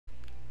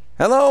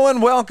Hello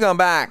and welcome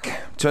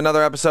back to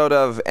another episode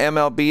of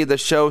MLB The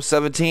Show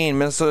 17,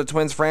 Minnesota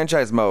Twins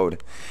franchise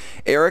mode.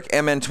 Eric,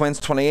 MN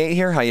Twins 28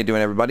 here. How you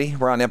doing, everybody?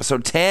 We're on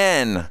episode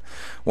 10.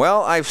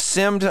 Well, I've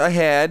simmed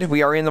ahead.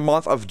 We are in the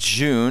month of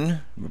June,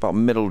 about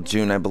middle of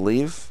June, I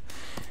believe.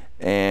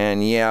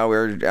 And yeah,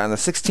 we're on the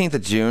 16th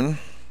of June.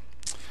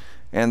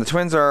 And the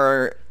Twins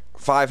are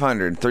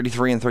 500,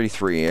 33 and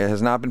 33. It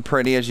has not been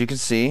pretty, as you can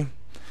see.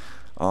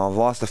 I've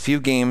lost a few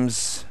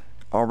games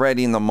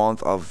already in the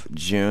month of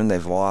June.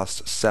 They've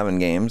lost 7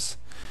 games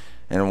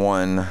and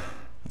won,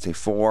 let's see,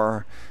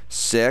 4,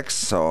 6.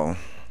 So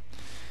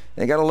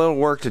they got a little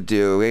work to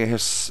do. We're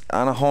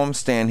on a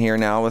homestand here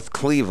now with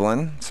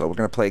Cleveland. So we're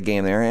going to play a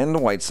game there, and the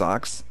White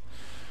Sox.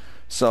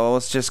 So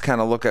let's just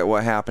kind of look at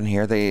what happened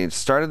here. They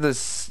started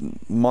this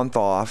month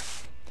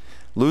off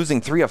losing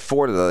 3 of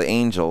 4 to the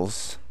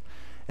Angels,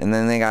 and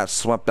then they got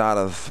swept out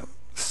of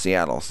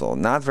Seattle. So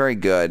not very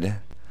good.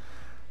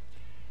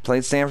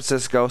 Played San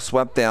Francisco,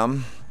 swept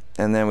them,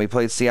 and then we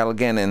played Seattle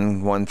again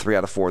and won 3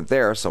 out of 4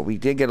 there. So we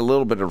did get a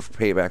little bit of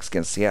paybacks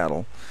against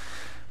Seattle.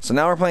 So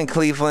now we're playing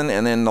Cleveland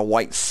and then the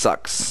White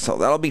Sox. So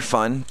that'll be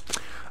fun.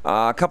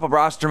 A couple of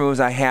roster moves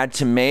I had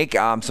to make.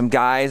 Some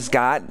guys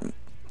got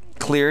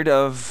cleared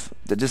of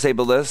the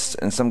disabled list,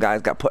 and some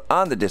guys got put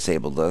on the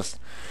disabled list.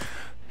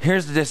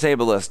 Here's the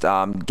disabled list.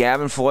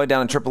 Gavin Floyd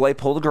down in AAA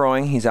pulled a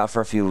groin. He's out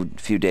for a few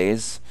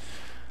days.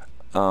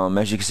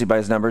 As you can see by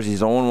his numbers,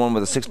 he's 0-1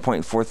 with a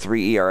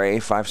 6.43 ERA,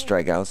 5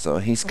 strikeouts. So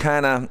he's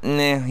kind of,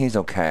 he's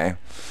okay.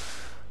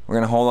 We're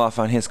going to hold off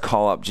on his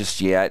call-up just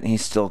yet.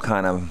 He's still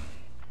kind of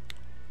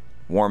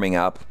warming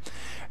up.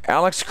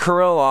 Alex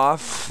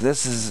Kirilloff,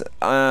 this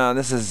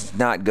is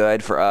not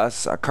good for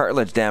us.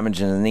 Cartilage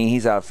damage in the knee.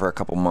 He's out for a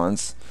couple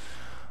months.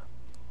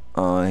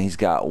 He's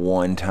got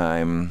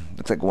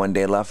looks like 1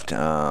 day left.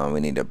 We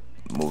need to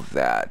move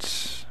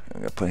that. I'm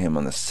going to put him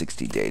on the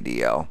 60-day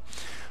DL.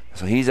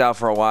 So he's out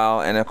for a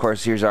while, and of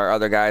course here's our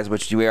other guys,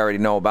 which we already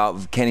know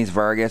about. Kenny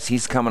Vargas,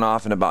 he's coming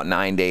off in about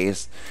 9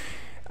 days.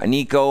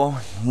 Nico,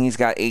 he's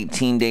got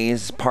 18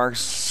 days.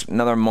 Parks,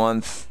 another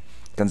month.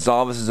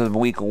 Gonzalez is a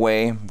week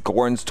away.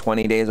 Gordon's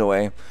 20 days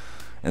away.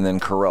 And then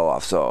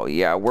Kirilloff. So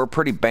yeah, we're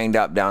pretty banged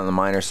up down in the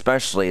minors,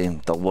 especially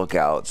the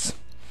lookouts.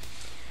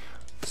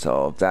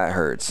 So that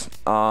hurts.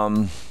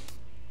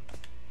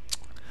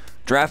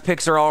 Draft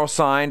picks are all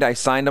signed. I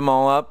signed them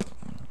all up.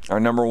 Our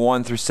number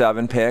 1 through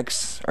 7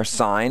 picks are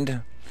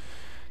signed.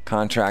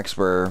 Contracts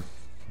were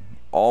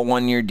all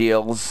 1-year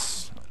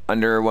deals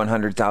under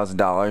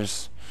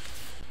 $100,000.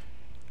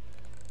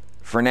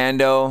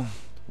 Fernando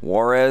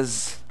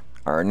Juarez,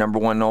 our number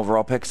 1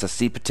 overall pick, is a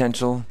C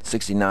potential,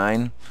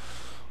 69.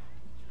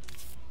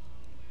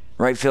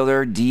 Right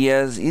fielder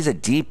Diaz, he's a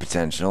D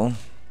potential,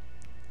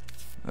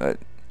 but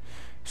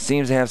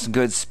seems to have some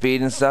good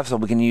speed and stuff, so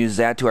we can use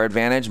that to our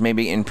advantage.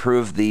 Maybe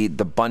improve the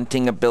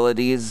bunting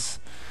abilities.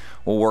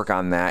 We'll work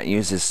on that.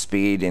 Use his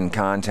speed in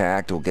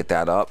contact. We'll get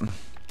that up.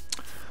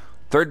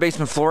 Third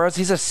baseman Flores,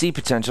 he's a C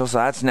potential, so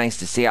that's nice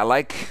to see. I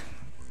like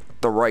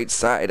the right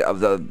side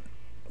of the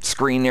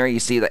screen there. You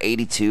see the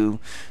 82,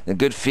 the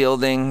good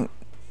fielding,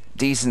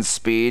 decent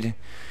speed.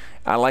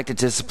 I like the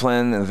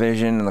discipline, the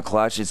vision, and the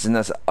clutch. It's in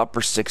the upper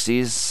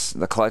 60s.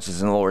 The clutch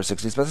is in the lower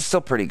 60s, but it's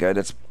still pretty good.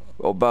 It's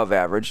above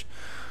average.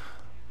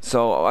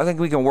 So I think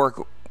we can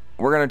work.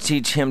 We're going to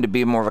teach him to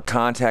be more of a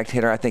contact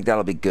hitter. I think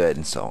that'll be good.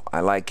 And so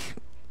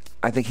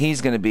I think he's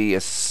going to be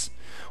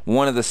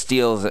one of the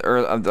steals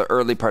of the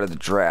early part of the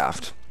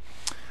draft.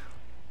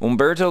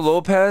 Humberto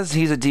Lopez,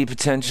 he's a D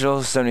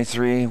potential,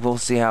 73. We'll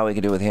see how we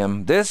can do with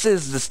him. This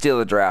is the steal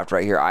of the draft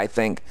right here, I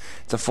think.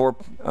 It's a 4.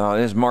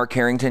 There's Mark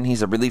Harrington.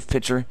 He's a relief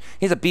pitcher.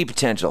 He's a B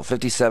potential,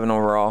 57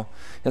 overall.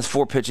 He has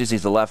 4 pitches.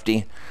 He's a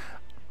lefty.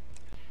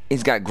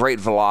 He's got great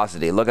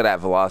velocity. Look at that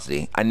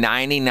velocity. A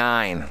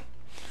 99.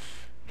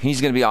 He's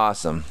going to be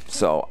awesome.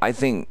 So I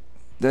think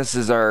this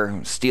is our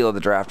steal of the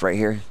draft right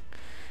here.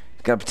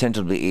 Got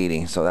potential to be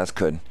 80, so that's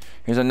good.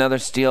 Here's another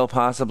steal,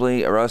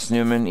 possibly Russ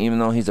Newman, even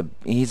though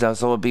he's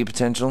also a B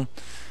potential.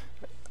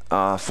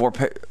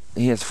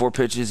 He has 4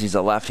 pitches. He's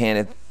a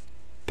left-handed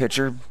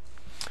pitcher,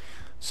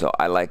 so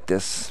I like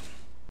this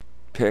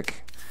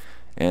pick.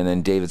 And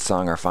then David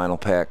Song, our final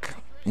pick.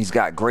 He's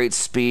got great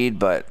speed,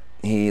 but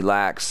he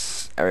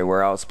lacks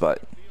everywhere else.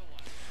 But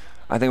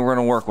I think we're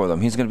going to work with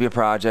him. He's going to be a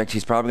project.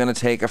 He's probably going to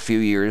take a few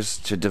years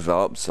to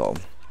develop. So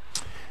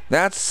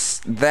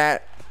that's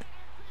that.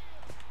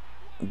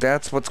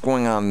 That's what's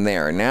going on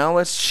there. Now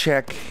let's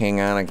check.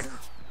 Hang on.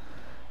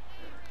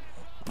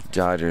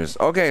 Dodgers.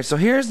 Okay, so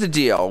here's the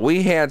deal.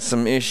 We had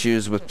some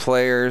issues with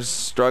players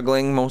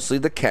struggling, mostly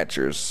the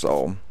catchers.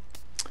 So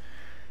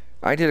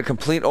I did a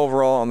complete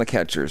overall on the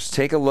catchers.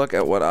 Take a look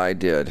at what I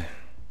did.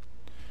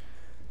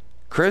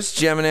 Chris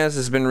Jimenez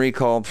has been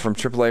recalled from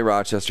AAA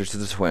Rochester to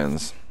the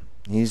Twins.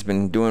 He's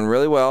been doing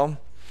really well.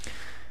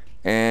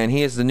 And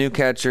he is the new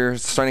catcher,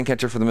 starting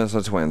catcher for the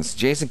Minnesota Twins.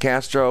 Jason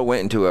Castro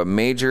went into a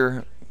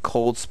major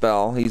cold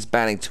spell. He's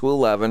batting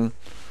 .211.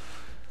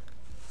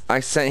 I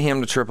sent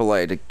him to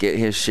AAA to get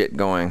his shit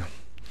going.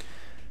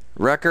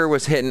 Wrecker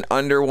was hitting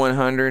under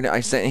 100. I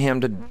sent him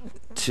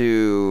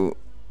to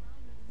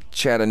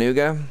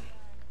Chattanooga.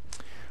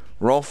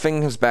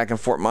 Rolfing is back in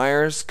Fort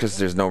Myers because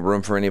there's no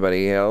room for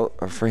anybody else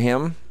for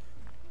him.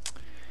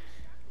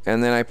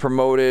 And then I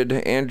promoted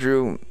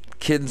Andrew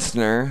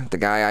Kidsner, the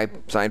guy I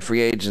signed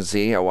free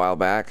agency a while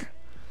back,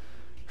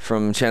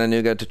 from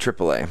Chattanooga to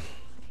AAA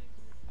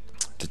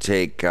to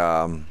take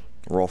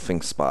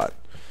Rolfing's spot.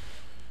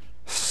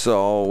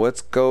 So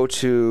let's go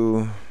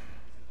to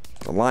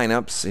the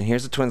lineups. And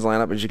here's the Twins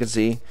lineup, as you can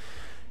see.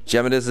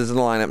 Geminides is in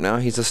the lineup now.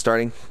 He's a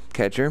starting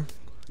catcher.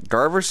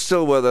 Garver's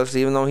still with us,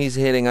 even though he's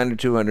hitting under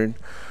 200.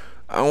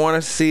 I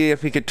want to see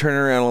if he could turn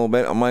around a little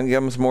bit. I'm going to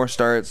give him some more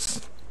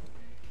starts.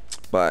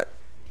 But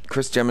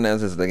Chris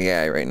Geminides is the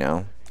guy right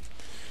now.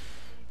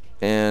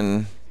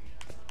 In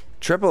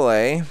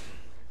AAA,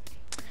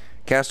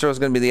 Castro's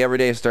going to be the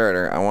everyday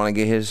starter. I want to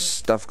get his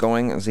stuff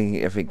going and see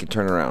if he can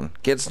turn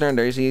around. Kidsner,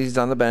 there you see he's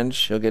on the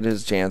bench. He'll get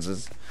his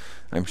chances,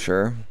 I'm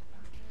sure.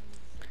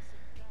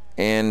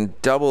 And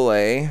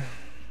AA,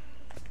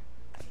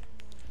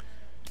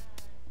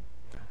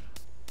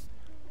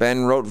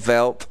 Ben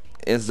Rotvelt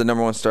is the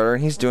 #1 starter.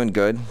 He's doing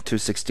good,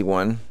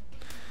 261.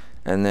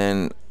 And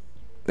then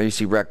there you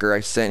see Wrecker.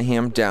 I sent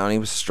him down. He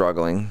was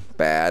struggling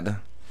bad.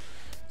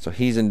 So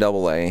he's in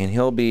AA, and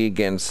he'll be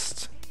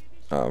against...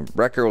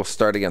 Wrecker will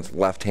start against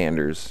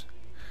left-handers,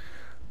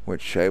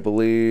 which I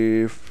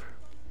believe...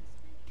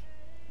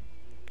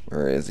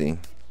 Where is he?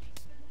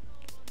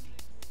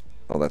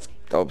 Oh, that's...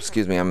 Oh,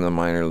 excuse me, I'm in the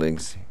minor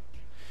leagues.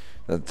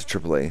 That's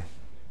AAA.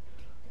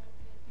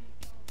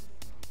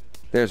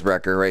 There's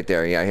Wrecker right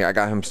there. Yeah, I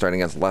got him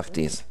starting against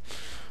lefties.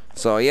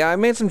 So, yeah, I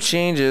made some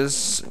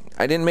changes.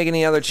 I didn't make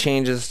any other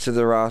changes to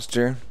the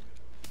roster.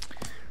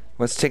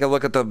 Let's take a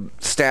look at the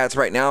stats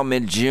right now.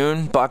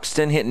 Mid-June,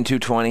 Buxton hitting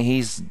 220.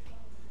 He's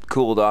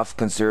cooled off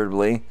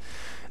considerably.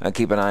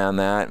 Keep an eye on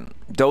that.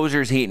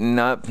 Dozier's heating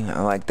up.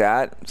 I like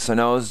that.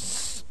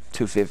 Sano's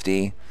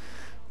 250.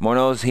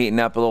 Morneau's heating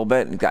up a little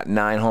bit. He's got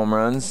 9 home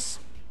runs.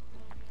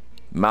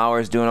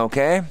 Mauer's doing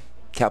okay.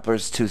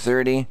 Kepler's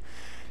 230.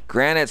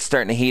 Granite's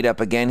starting to heat up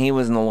again. He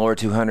was in the lower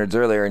 200s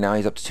earlier. Now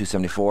he's up to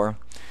 274.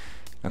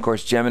 Of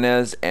course,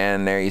 Geminides,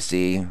 and there you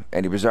see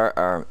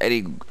Eduardo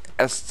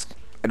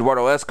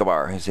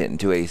Escobar is hitting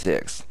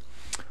 286.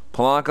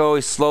 Polanco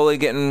is slowly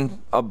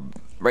getting up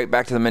right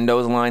back to the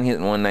Mendoza line,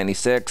 hitting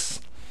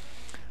 196.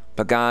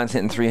 Pagan's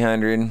hitting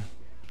 300.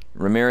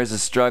 Ramirez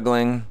is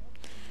struggling.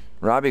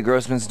 Robbie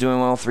Grossman's doing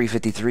well,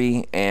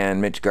 353. And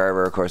Mitch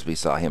Garver, of course, we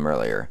saw him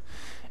earlier.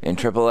 In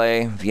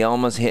AAA,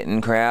 Vielma's hitting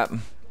crap.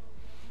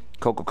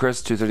 Coco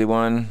Chris,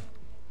 231.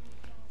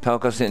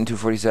 Pelko's hitting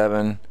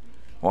 247.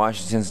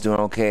 Washington's doing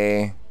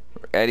okay.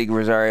 Eddie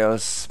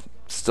Rosario's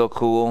still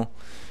cool,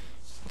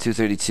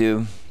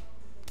 232.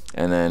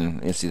 And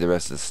then you see the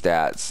rest of the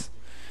stats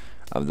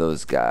of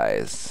those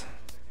guys.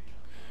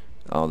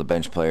 All the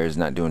bench players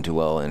not doing too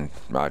well in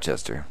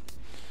Rochester.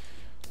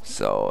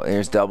 So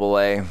here's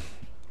AA.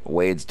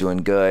 Wade's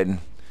doing good.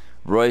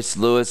 Royce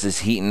Lewis is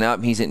heating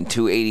up. He's hitting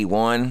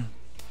 281.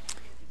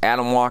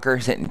 Adam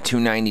Walker's hitting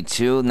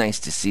 292. Nice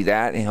to see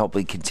that. And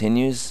hopefully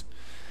continues.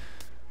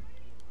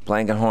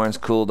 Blankenhorn's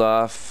cooled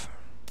off.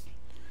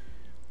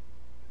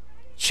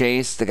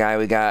 Chase, the guy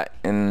we got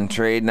in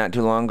trade not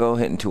too long ago,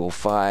 hitting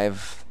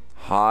 205.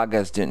 Hogg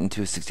is hitting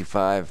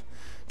 265.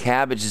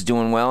 Cabbage is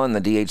doing well in the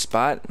DH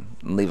spot.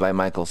 Levi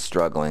Michaels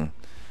struggling.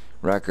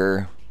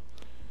 Wrecker.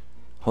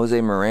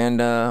 Jose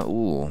Miranda.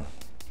 Ooh.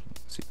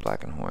 Let's see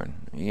Blankenhorn.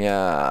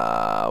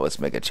 Yeah, let's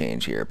make a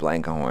change here.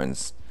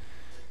 Blankenhorn's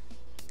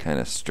kind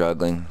of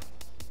struggling.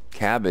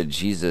 Cabbage,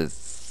 he's a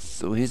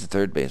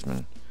third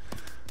baseman.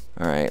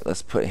 Alright,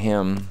 let's put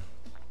him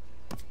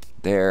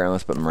there, and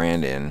let's put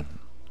Miranda in.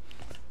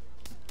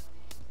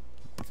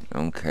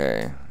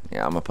 Okay.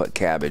 Yeah, I'm going to put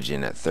Cabbage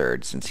in at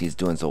third since he's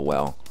doing so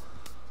well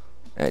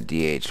at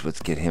DH.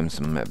 Let's get him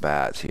some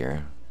at-bats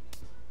here.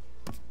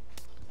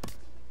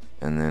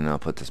 And then I'll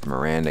put this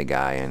Miranda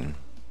guy in.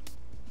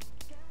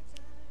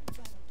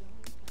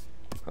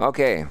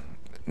 Okay.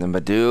 Then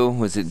Badu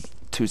was at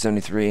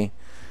 273.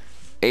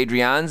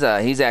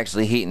 Adrianza, he's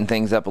actually heating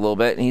things up a little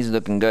bit. He's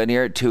looking good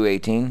here at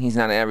 218. He's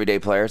not an everyday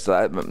player, so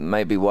that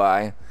might be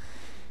why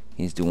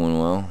he's doing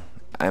well.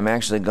 I'm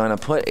actually going to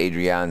put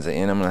Adrianza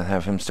in. I'm going to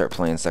have him start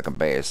playing second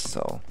base.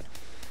 So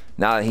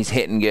now that he's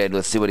hitting good,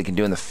 let's see what he can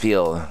do in the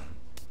field.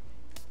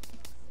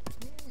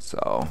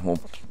 So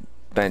we'll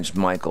bench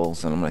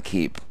Michaels, and I'm going to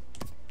keep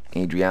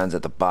Adrianza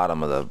at the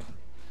bottom of the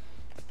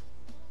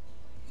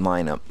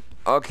lineup.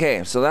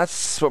 Okay, so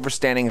that's what we're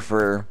standing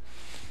for.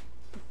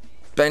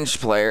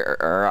 Bench player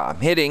or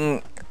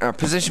hitting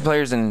position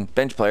players and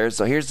bench players.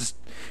 So here's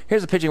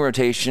the pitching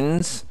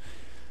rotations.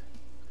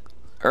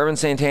 Irvin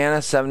Santana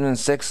 7-6,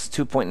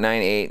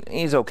 2.98.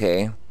 He's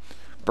okay.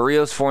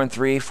 Barrios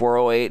 4-3,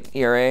 4.08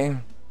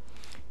 ERA.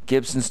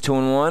 Gibson's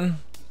 2-1.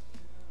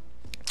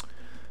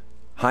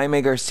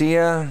 Jaime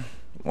Garcia.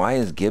 Why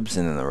is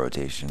Gibson in the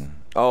rotation?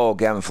 Oh,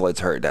 Gavin Floyd's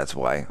hurt. That's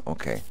why.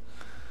 Okay.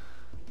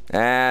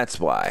 That's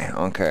why.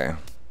 Okay.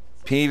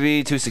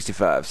 PV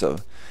 265. So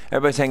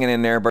everybody's hanging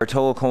in there.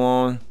 Bartolo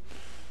Colon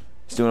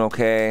is doing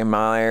okay.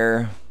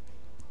 Meyer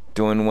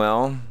doing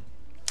well.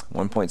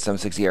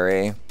 1.76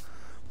 ERA.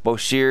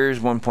 Boshears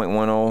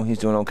 1.10. He's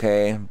doing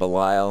okay.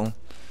 Belial,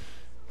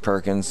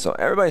 Perkins. So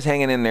everybody's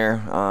hanging in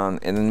there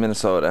in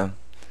Minnesota.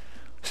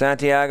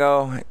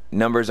 Santiago,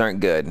 numbers aren't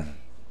good.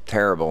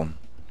 Terrible.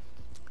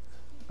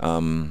 I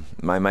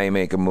might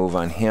make a move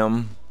on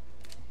him.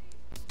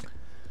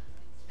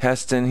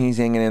 Heston, he's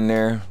hanging in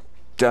there.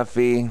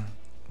 Duffy,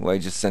 who I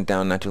just sent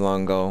down not too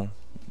long ago.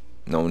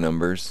 No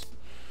numbers.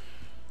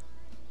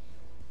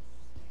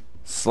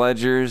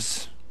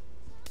 Sledgers.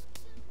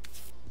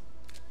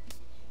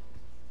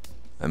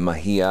 And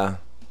Mejia.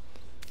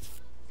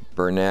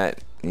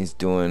 Burnett, he's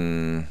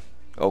doing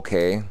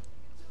okay.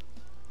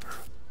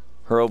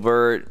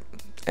 Hurlburt,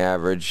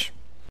 average.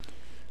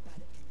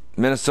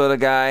 Minnesota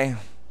guy,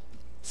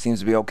 seems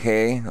to be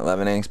okay.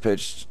 11 innings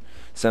pitched,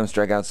 7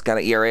 strikeouts. Got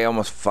an ERA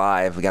almost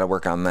 5. We got to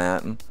work on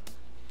that.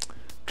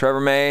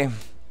 Trevor May,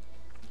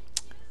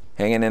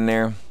 hanging in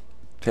there.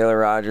 Taylor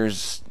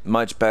Rogers,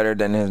 much better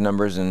than his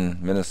numbers in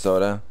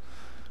Minnesota.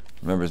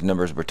 Remember, his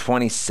numbers were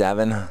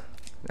 27.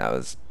 That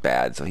was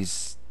bad. So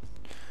he's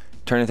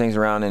turning things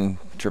around in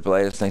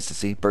AAA. It's nice to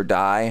see.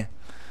 Burdai,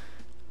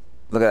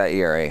 look at that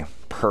ERA.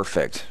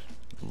 Perfect.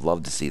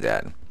 Love to see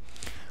that.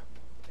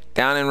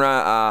 Down in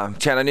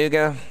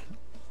Chattanooga,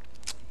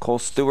 Cole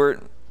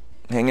Stewart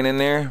hanging in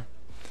there,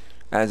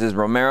 as is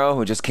Romero,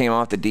 who just came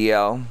off the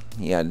DL.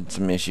 He had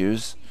some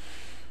issues.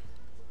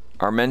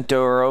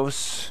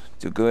 Armenteros,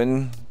 do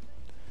good.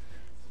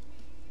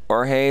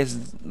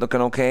 Jorge's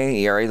looking okay.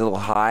 ERA's a little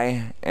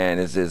high, and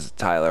this is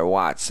Tyler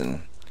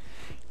Watson.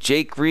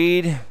 Jake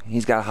Reed,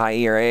 he's got a high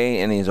ERA,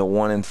 and he's a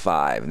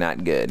 1-5.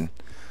 Not good.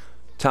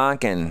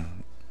 Tonkin,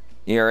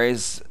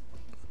 ERA's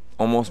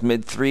almost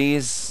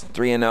mid-3s,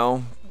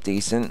 3-0.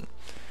 Decent.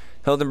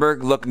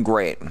 Hildenberg looking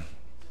great.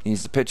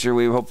 He's the pitcher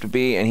we hope to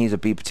be, and he's a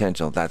B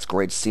potential. That's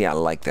great to see. I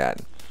like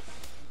that.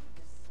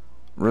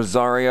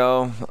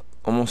 Rosario,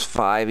 almost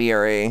 5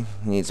 ERA. He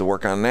needs to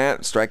work on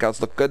that.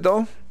 Strikeouts look good,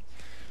 though.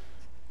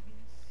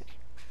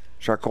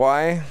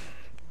 Charquay,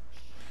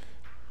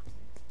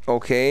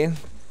 okay.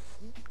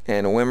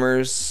 And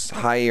Wimmers,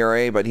 high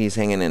ERA, but he's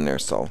hanging in there.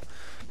 So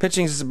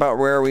pitching is about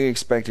where we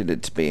expected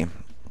it to be.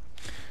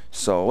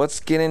 So let's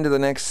get into the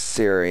next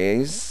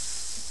series.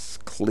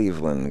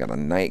 Cleveland got a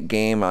night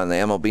game on the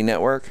MLB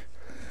network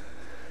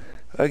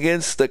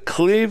against the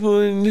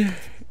Cleveland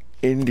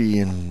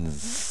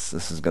Indians.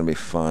 This is going to be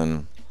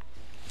fun.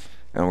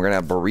 And we're going to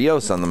have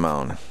Barrios on the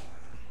mound.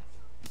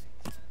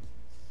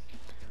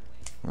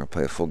 We're going to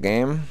play a full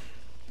game.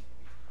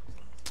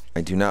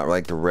 I do not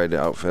like the red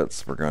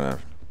outfits. We're going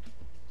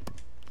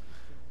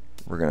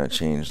to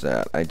change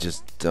that. I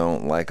just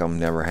don't like them.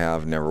 Never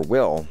have, never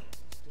will.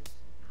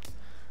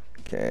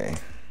 Okay.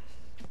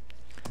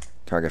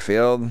 Target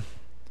field.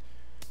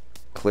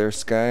 Clear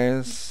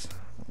skies.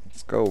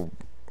 Let's go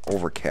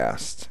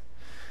overcast.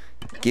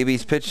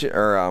 Gibby's pitching,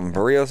 or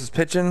Barrios is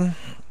pitching.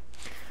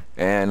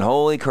 And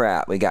holy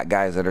crap, we got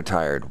guys that are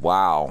tired.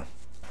 Wow.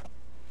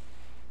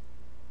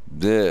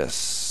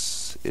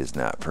 This is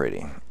not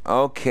pretty.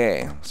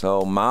 Okay,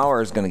 so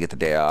Mauer is going to get the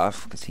day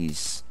off because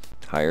he's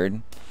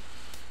tired.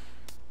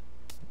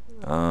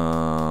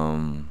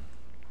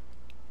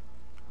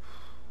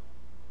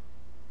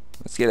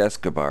 Let's get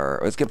Escobar.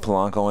 Let's get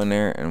Polanco in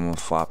there, and we'll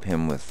flop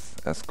him with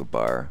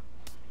Escobar.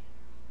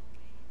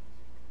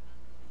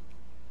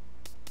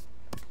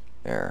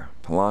 There.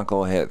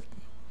 Polanco hit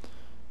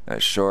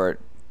at short.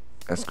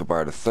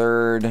 Escobar to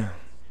third.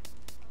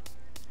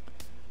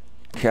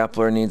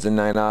 Kepler needs a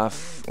night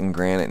off, and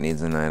Granite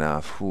needs a night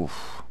off.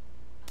 Oof.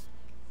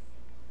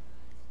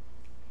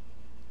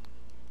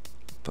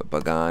 Put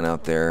Pagan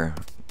out there.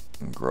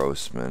 And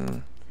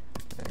Grossman.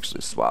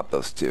 Actually swap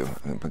those two.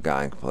 I think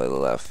Pagan can play the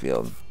left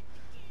field.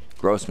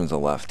 Grossman's a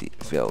lefty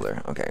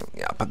fielder. Okay,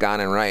 yeah, Pagan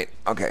and right.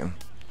 Okay.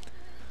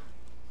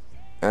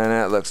 And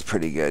that looks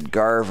pretty good.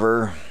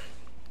 Garver.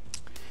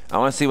 I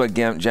want to see what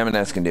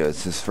Jimenez can do.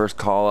 It's his first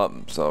call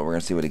up, so we're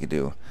going to see what he can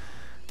do.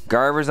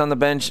 Garver's on the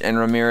bench, and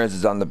Ramirez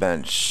is on the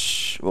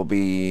bench. We'll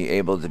be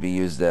able to be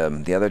used.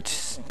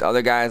 The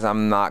other guys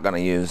I'm not going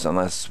to use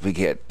unless we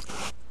get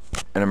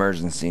an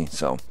emergency.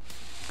 So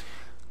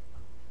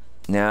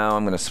now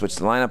I'm going to switch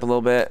the lineup a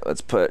little bit. Let's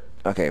put...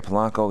 Okay,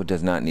 Polanco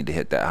does not need to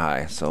hit that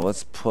high. So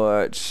let's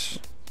put...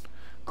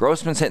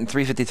 Grossman's hitting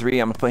 353.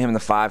 I'm going to put him in the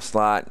 5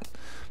 slot.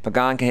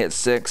 Pagan can hit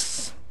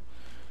 6.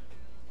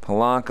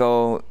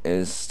 Polanco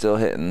is still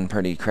hitting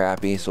pretty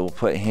crappy, so we'll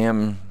put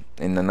him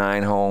in the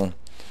 9 hole.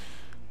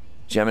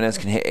 Jimenez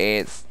can hit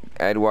 8th.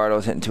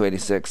 Eduardo's hitting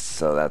 286,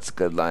 so that's a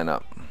good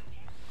lineup.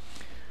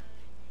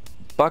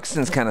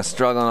 Buxton's kind of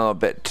struggling a little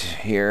bit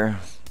here,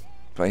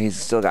 but he's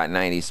still got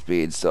 90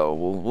 speed, so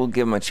we'll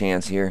give him a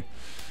chance here.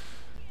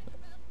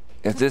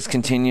 If this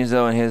continues,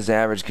 though, and his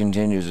average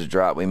continues to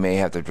drop, we may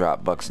have to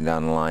drop Buxton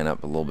down the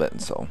lineup a little bit.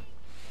 And so,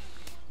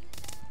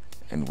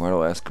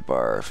 Eduardo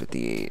Escobar,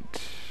 58.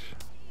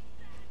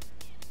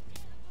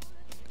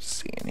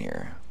 Seeing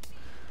here.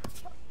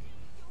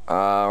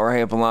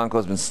 Jorge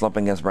Polanco's been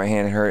slumping against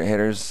right-handed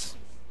hitters.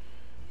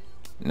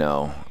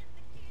 No.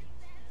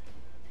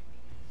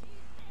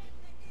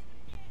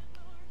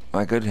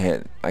 I could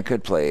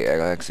play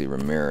Alexi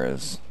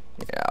Ramirez.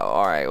 Yeah,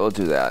 all right, we'll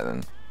do that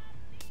then.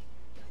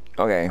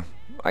 Okay,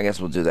 I guess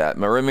we'll do that.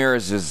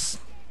 Ramirez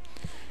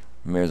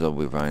will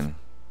be fine.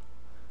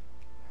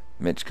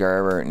 Mitch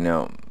Garver,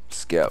 no,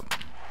 skip.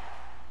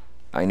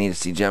 I need to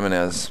see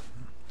Jimenez.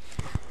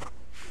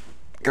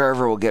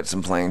 Garver will get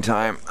some playing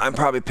time. I'll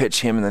probably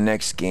pitch him in the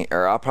next game,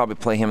 or I'll probably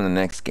play him in the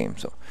next game.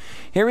 So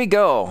here we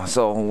go.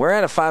 So we're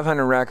at a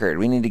 500 record.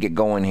 We need to get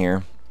going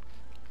here.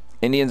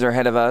 Indians are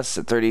ahead of us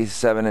at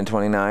 37 and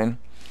 29.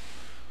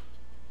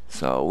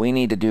 So we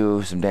need to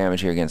do some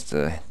damage here against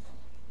the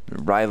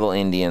rival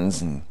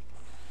Indians. And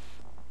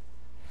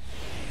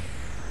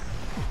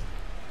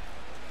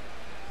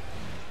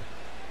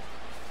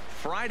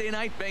Friday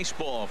night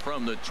baseball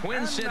from the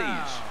Twin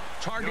Cities.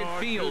 Target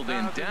Field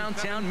in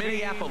downtown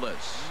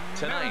Minneapolis.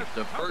 Tonight,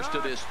 the first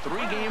of this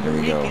 3-game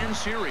weekend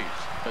series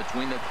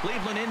between the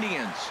Cleveland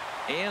Indians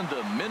and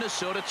the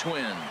Minnesota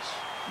Twins.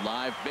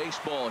 Live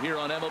baseball here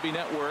on MLB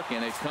Network,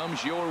 and it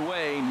comes your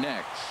way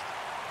next.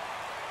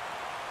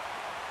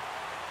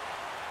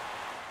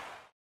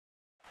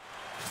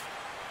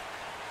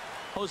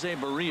 Jose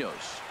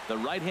Barrios, the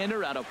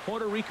right-hander out of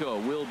Puerto Rico,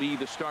 will be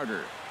the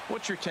starter.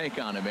 What's your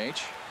take on him,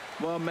 H?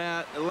 Well,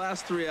 Matt, the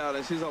last 3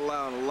 outings, he's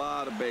allowed a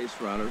lot of base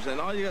runners,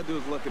 and all you got to do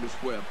is look at his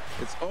whip.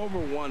 It's over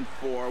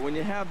 1-4. When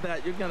you have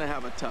that, you're going to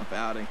have a tough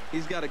outing.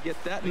 He's got to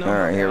get that number.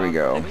 All right, here we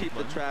go. And keep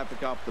the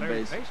traffic off the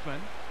base.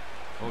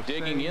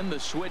 Digging in the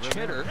switch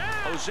hitter,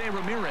 Jose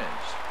Ramirez.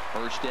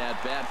 First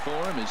at bat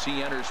for him as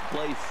he enters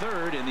play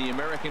third in the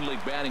American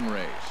League batting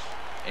race.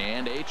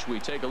 And H, we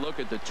take a look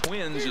at the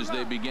Twins as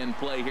they begin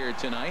play here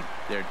tonight.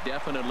 They're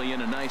definitely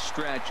in a nice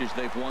stretch as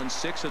they've won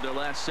 6 of their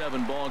last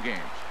 7 ball games.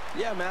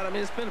 Yeah, Matt, I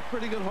mean, it's been a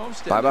pretty good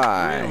homestand.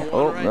 Bye-bye.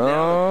 Oh,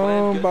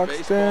 no,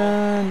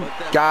 Buxton.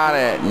 Got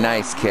it.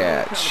 Nice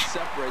catch. Kind of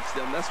separates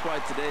them. That's why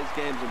today's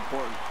game's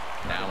important.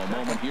 Now a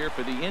moment here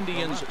for the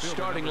Indians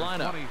starting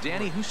lineup.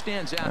 Danny, who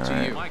stands out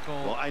to you?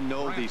 Well, I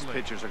know these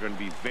pitchers are going to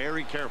be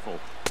very careful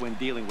when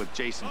dealing with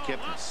Jason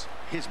Kipnis.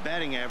 His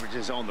batting average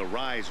is on the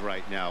rise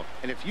right now.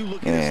 And if you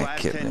look at his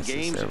last 10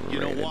 games, you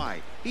know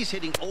why. He's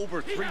hitting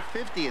over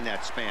 350 in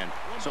that span.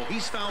 So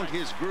he's found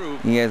his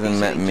groove. He hasn't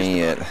met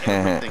me yet.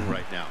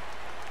 right now.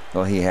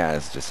 Well, he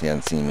has. Just he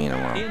hasn't seen me in a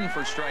while. In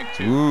for strike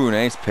 2. Ooh,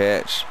 nice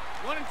pitch.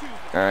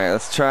 All right,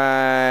 let's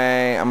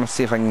try. I'm going to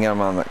see if I can get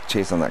him on the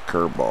chase on that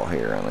curveball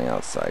here on the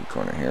outside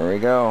corner. Here we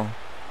go.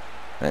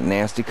 That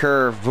nasty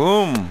curve.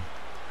 Boom.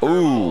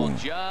 Ooh.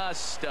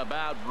 Just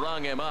about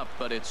rung him up,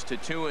 but it's to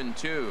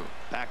 2-2.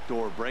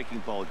 Backdoor breaking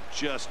ball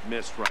just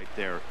missed right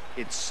there.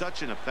 It's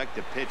such an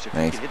effective pitch if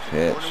nice you can hit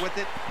pitch. the corner with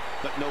it,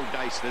 but no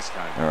dice this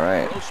time. All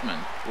right. Grossman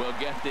will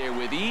get there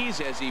with ease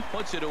as he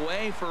puts it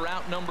away for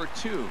out number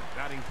 2.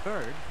 Batting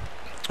third.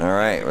 All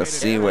right, let's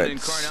see what we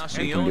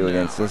can do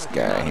against this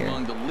guy here.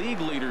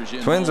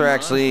 Twins are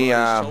actually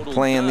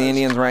playing the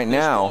Indians right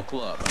now.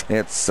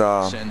 It's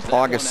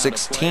August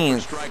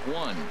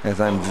 16th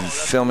as I'm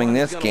filming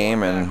this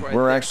game, and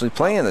we're actually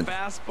playing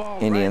the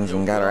Indians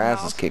and got our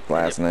asses kicked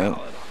last night.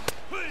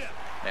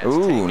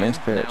 Ooh, nice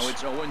pitch. Now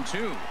it's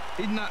 0-2.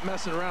 He's not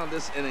messing around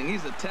this inning.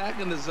 He's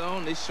attacking the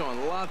zone. He's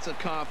showing lots of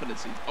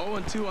confidence. He's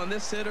 0-2 on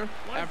this hitter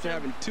after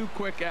having 2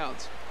 quick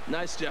outs.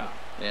 Nice job.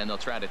 And they'll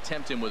try to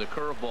tempt him with a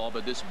curveball,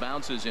 but this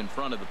bounces in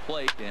front of the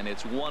plate, and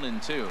it's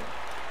 1-2.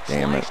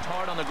 Damn it. Sliced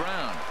hard on the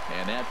ground,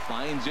 and that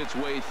finds its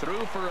way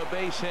through for a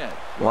base hit.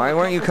 Why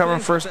weren't you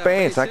covering first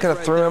base? I could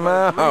have threw him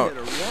out.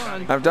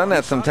 I've done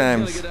that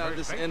sometimes. Get out of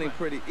this inning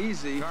pretty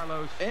easy,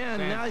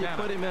 and now you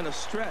put him in a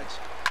stretch.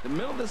 The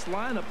middle of this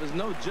lineup is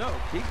no joke.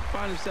 He can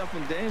find himself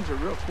in danger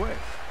real quick.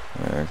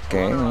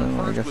 Okay,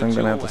 I guess I'm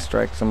going to have to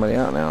strike somebody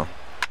out now.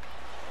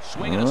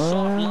 Swinging a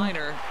soft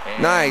liner.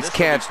 Nice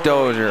catch,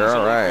 Dozier.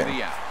 All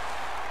right.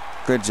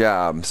 Good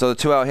job. So the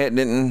 2-out hit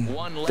didn't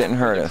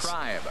hurt us.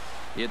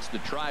 It's the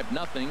Tribe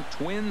nothing.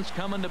 Twins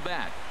coming to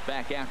bat.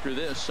 Back after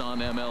this on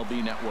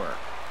MLB Network.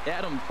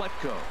 Adam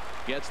Pletko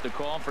gets the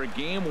call for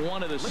game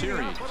 1 of the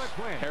series.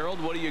 Harold,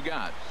 what do you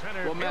got?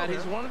 Well, Matt,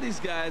 he's one of these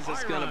guys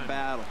that's going to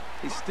battle.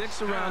 He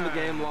sticks around the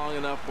game long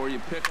enough where you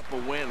pick up a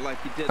win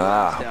like he did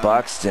last out.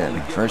 Buxton,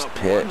 first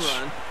pitch.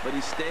 Run, but he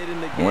stayed in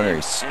the game. I wonder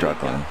he's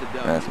struggling.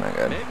 That's not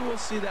good. Maybe we'll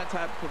see that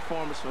type of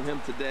performance from him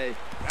today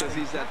because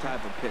he's that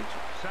type of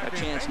pitcher. A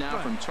chance now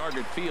from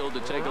Target Field to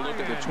take a look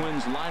at the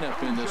Twins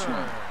lineup in this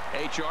one.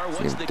 HR,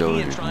 what's the key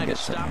in trying to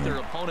stop their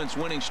opponent's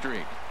winning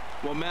streak?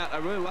 Well, Matt, I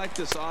really like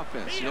this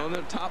offense. You know,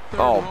 they're top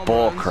 30 home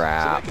bull runs,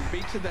 crap. So they can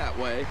beat you that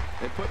way.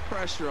 They put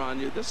pressure on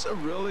you. This is a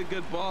really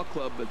good ball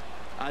club, but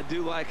I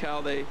do like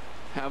how they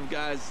have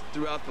guys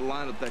throughout the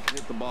lineup that can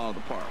hit the ball in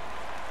the park.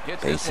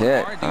 Hits base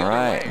hit. All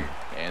right.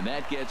 And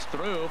that gets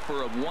through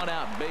for a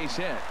 1-out base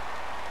hit.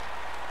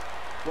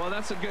 Well,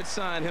 that's a good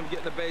sign, him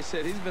getting a base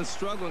hit. He's been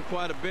struggling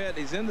quite a bit.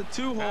 He's in the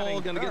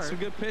 2-hole, going to get some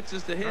good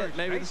pitches to hit.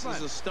 Maybe this is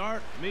the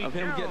start of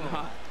him getting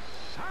hot.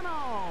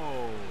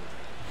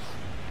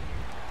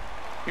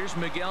 Here's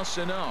Miguel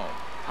Sano.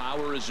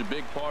 Power is a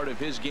big part of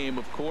his game,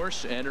 of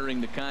course,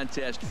 entering the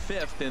contest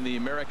 5th in the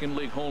American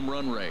League home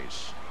run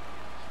race.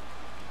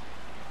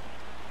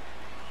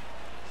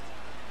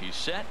 He's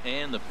set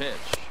and the pitch.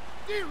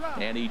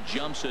 And he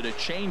jumps at a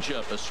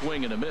changeup, a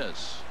swing and a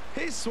miss.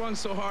 He swung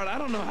so hard, I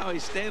don't know how he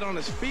stayed on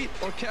his feet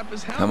or kept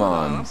his helmet Come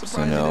on, I'm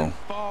surprised he Sano. didn't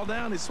fall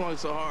down. He swung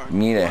so hard.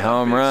 Need a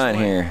home run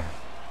here.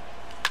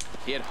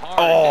 Hit hard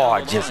Oh, I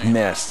down the just line,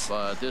 missed.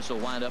 But this will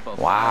wind up a Wow.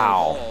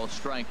 foul ball,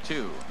 strike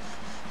 2.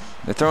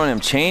 They're throwing him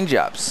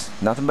change-ups.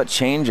 Nothing but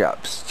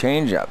change-ups.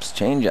 Change-ups.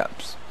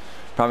 Change-ups.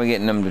 Probably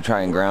getting them to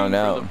try and ground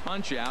out.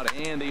 Punch out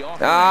and the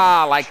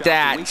Ah, like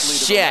that.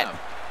 Shit.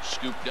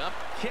 Scooped up,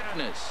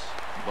 Kipnis.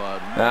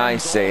 But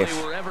Nice save.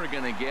 all they were ever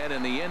going to get,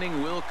 and the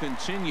inning will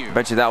continue.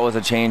 Bet you that was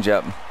a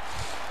change-up. I'll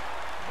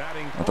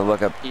have to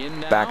look up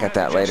back at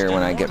that later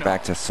when I get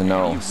back to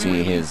Sano.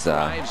 See his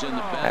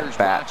at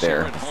bat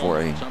there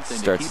before he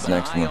starts his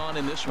next one.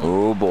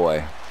 Oh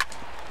boy.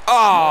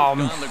 Oh,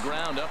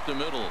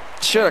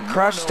 should have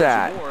crushed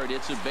that.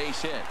 It's a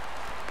base hit.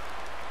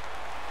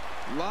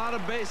 A lot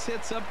of base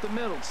hits up the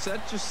middle. Set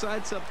your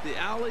sights up the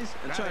alleys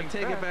and try to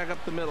take it back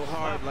up the middle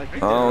hard. Like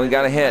Oh, we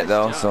got a hit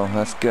though, so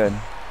that's good.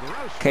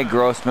 Okay,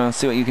 Grossman, let's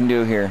see what you can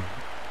do here.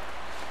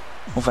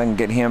 Hope I can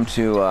get him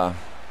to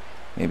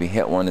maybe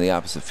hit one to the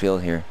opposite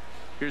field here.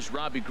 Here's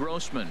Robbie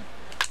Grossman.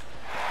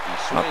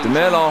 Up the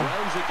middle.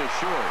 It to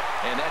short,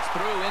 and that's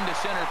through into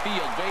center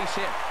field. Base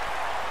hit.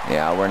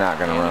 Yeah, we're not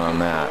going to run on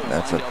that.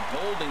 That's a.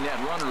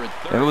 That runner at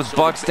third, If it was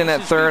Buxton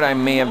at third, I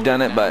may have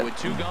done it, but with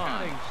 2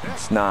 gone.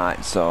 it's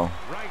not. So,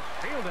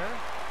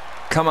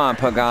 come on,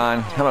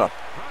 Pagan. How about a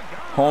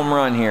home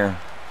run here?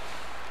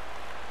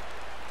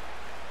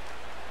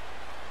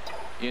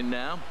 In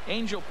now,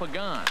 Angel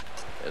Pagan.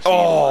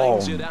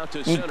 Oh,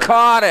 he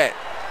caught it.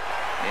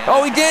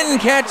 Oh, he didn't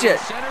catch it.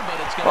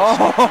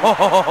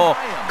 Oh,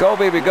 go,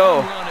 baby,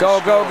 go. Go,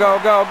 go, go,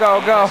 go,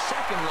 go, go.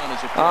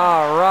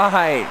 All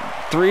right.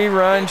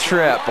 3-run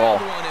triple.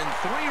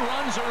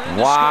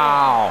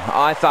 Wow.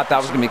 I thought that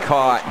was going to be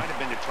caught. Might have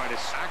been to try to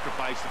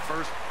sacrifice the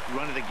first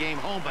run of the game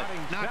home, but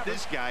not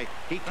this guy.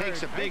 He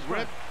takes a big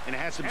rip and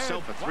has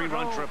himself a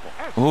 3-run triple.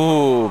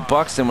 Ooh,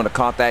 Buxton would have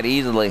caught that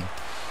easily.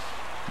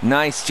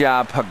 Nice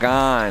job,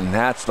 Pagan.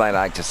 That's what I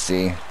like to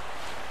see.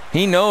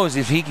 He knows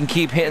if he can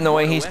keep hitting the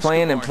way he's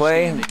playing and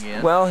play,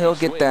 well, he'll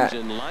get that.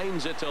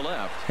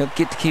 He'll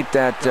get to keep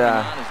that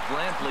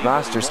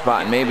roster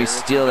spot and maybe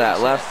steal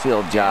that left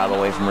field job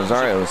away from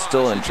Rosario, who's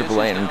still in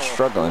AAA and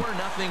struggling.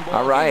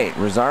 All right,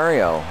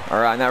 Rosario. All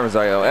right, not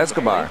Rosario,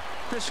 Escobar.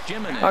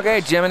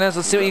 Okay, Jimenez,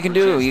 let's see what you can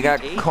do. You got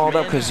called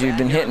up because you've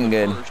been hitting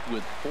good.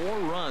 With 4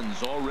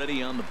 runs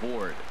already on the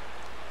board.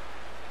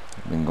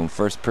 Been going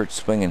first pitch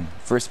swinging.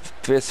 First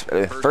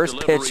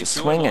pitch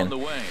swinging.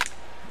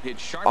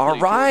 All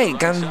right.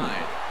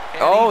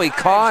 Oh, he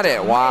caught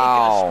it.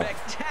 Wow.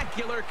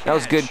 That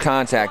was good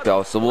contact,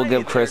 though, so we'll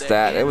give Chris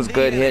that. It was a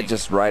good hit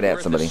just right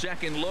at somebody.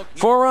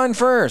 4-run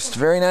first.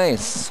 Very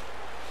nice.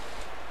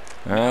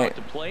 All right.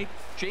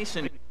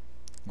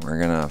 We're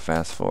going to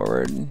fast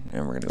forward, and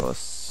we're going to go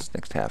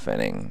next half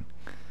inning.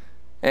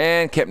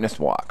 And Kipnis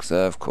walks,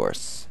 of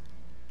course.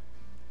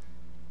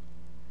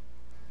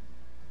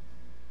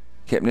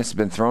 Kipnis has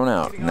been thrown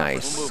out.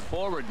 Nice.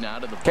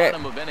 Okay.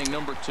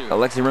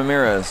 Alexi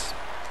Ramirez.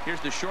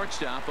 Here's the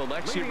shortstop,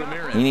 Alexi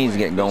Ramirez. He needs to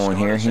get going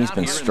here. He's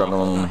been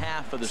struggling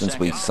since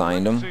we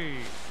signed him.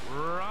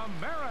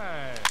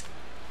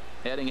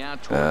 Heading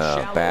out towards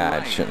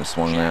bad. Shouldn't have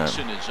swung that.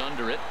 Jackson is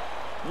under it.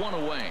 1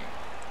 away.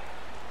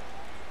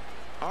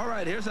 All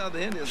right, here's how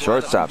the Indians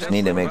shortstops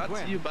need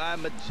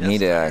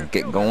to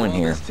get going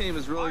here. This team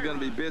is really going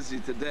to be busy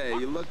today.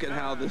 You look at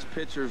how this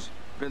pitcher's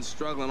been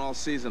struggling all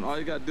season. All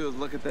you got to do is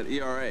look at that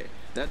ERA.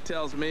 That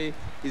tells me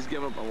he's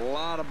given up a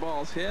lot of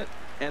balls hit,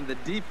 and the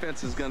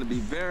defense is going to be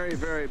very,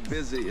 very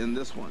busy in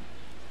this one.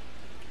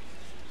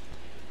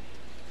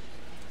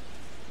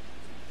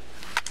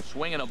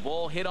 Swinging a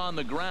ball hit on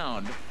the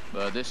ground.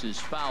 This is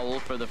foul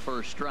for the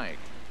first strike.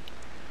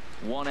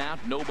 1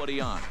 out, nobody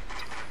on.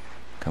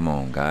 Come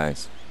on,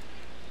 guys.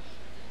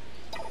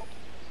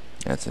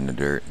 That's in the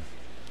dirt.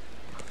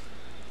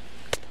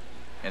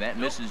 And that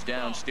misses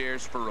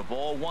downstairs for a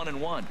ball.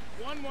 1-1.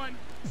 1-1.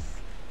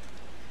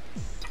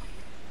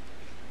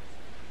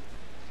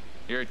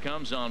 Here it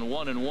comes on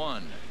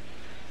 1-1.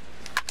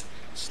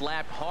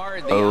 Slapped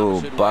hard the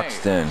opposite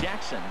Buxton. way.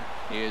 Jackson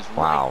is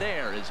right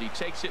there as he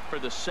takes it for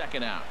the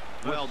 2nd out.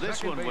 Well,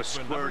 this one was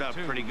squared up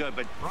pretty good,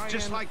 but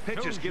just like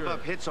pitchers give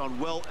up hits on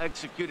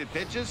well-executed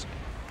pitches,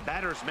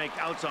 batters make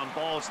outs on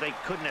balls they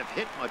couldn't have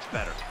hit much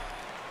better.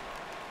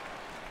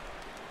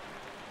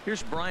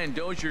 Here's Brian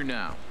Dozier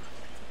now.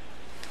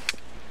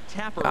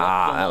 Tapper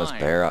that was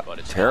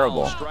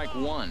terrible. Strike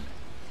 1.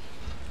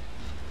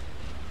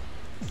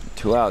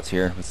 2 outs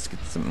here. Let's get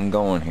something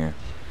going here.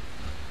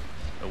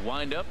 A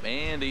windup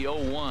and the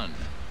 0-1.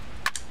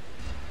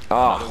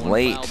 Oh,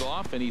 late. Fouled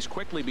off, and he's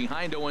quickly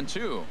behind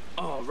 0-2.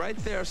 Oh, right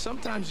there.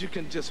 Sometimes you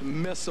can just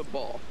miss a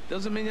ball.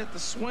 Doesn't mean you have to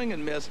swing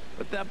and miss,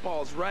 but that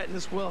ball's right in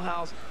his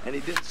wheelhouse, and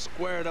he didn't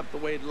square it up the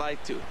way he'd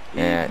like to.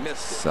 It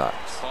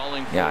sucks.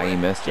 Yeah, he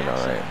missed it.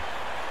 All right.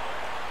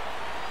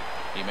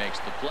 He makes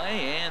the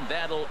play, and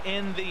that'll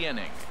end the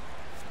inning.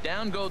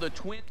 Down go the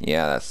Twins.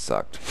 Yeah, that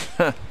sucked.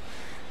 All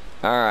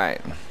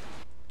right.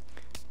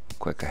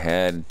 Quick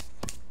ahead.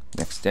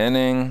 Next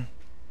inning.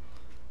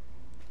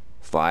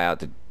 Fly out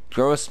to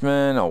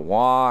Grossman. A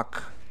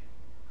walk.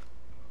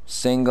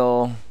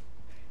 Single.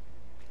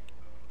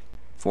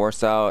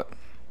 Force out.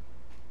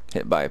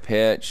 Hit by a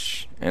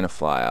pitch. And a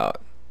fly out.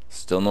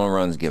 Still no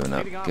runs given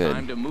up.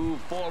 Good. All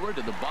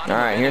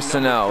right, here's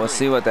Sano. Let's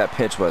see what that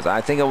pitch was.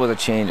 I think it was a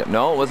changeup.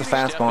 No, it was a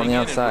fastball on the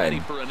outside.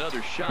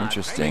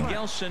 Interesting.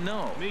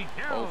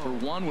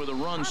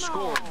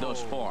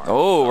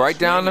 Oh, right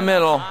down the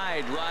middle.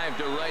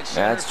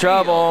 That's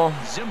trouble.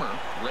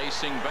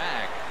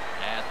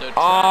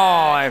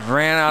 Oh, I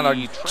ran out of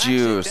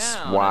juice.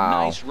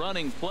 Wow. Nice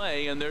running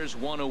play, and there's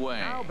one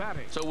away.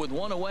 So with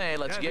one away,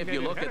 let's give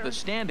you a look at the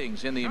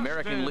standings in the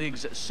American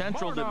League's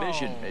Central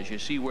Division as you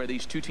see where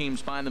these two teams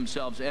find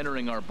themselves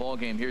entering our ball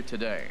game here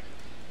today.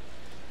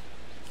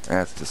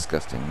 That's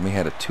disgusting. We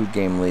had a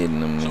 2-game lead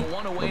and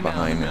then we're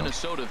behind now.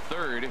 Minnesota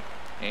third,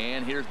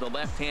 and here's the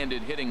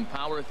left-handed hitting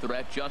power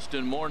threat,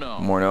 Justin Morneau.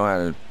 Morneau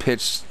had a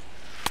pitch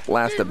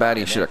last at bat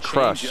he should have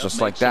crushed,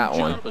 just like that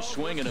one. A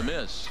swing and a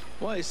miss.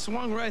 Well, he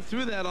swung right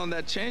through that on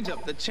that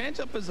changeup. The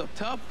changeup is a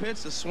tough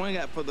pitch to swing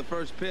at for the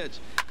first pitch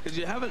because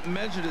you haven't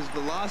measured his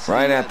velocity.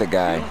 Right at the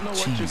guy. You don't know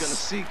what you're going to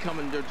see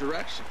coming their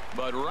direction.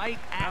 But right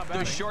at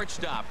the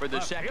shortstop for the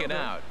second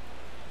out.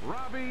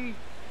 Robbie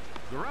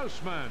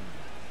Grossman.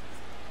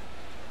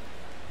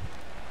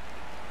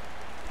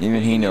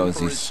 Even he knows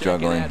he's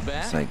struggling.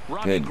 It's like,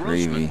 good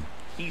gravy.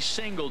 He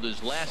singled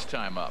his last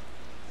time up.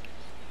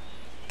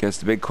 Guess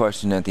the big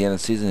question at the end of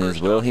the season is,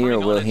 will he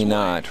or will he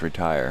not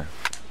retire?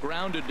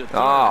 Grounded to third.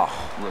 Oh,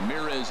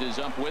 Ramirez is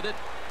up with it.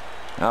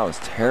 that was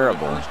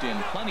terrible. First in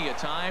plenty of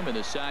time, and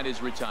the side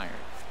is retired.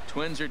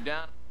 Twins are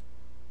down.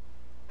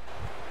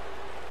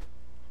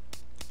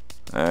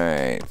 All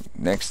right,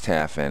 next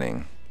half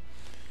inning.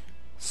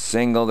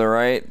 Single to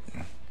right,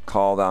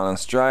 call down on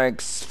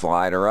strikes,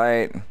 fly to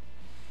right.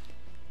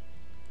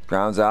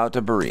 Grounds out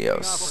to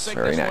Barrios.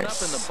 Very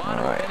nice. All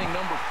right.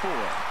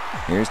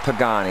 Here's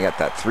Pagan. He got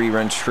that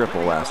 3-run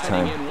triple last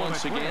time. In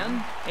once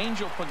again,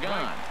 Angel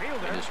Pagan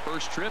in his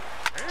first trip,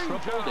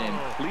 tripled and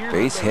cleared.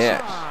 Base hit.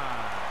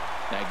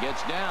 That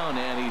gets down,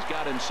 and he's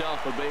got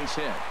himself a base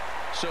hit.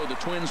 So the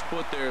Twins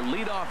put their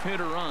leadoff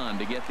hitter on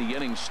to get the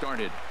inning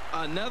started.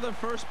 Another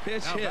first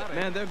pitch hit.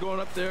 Man, they're going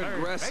up there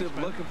aggressive,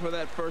 looking for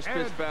that first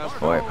pitch fastball.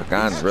 Boy,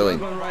 Pagan's really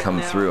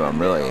come through. I'm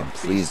really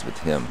pleased with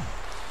him.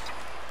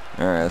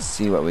 All right, let's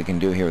see what we can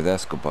do here with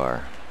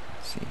Escobar.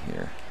 Let's see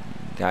here.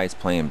 Guy's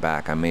playing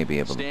back. I may be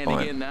able to bunt.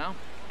 Standing in now,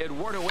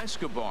 Eduardo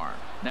Escobar.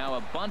 Now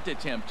a bunt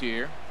attempt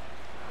here.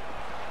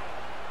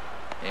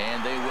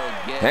 And they will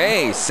get.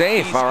 Hey,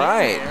 safe. All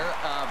right.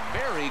 A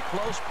very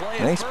close play.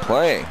 Nice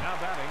play.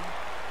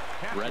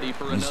 Ready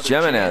for He's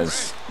another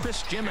Jimenez.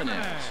 Chris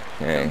Jimenez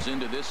Okay. comes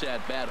into this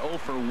at bat 0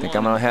 for 1. I think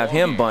I'm gonna have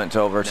him bunt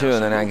over too,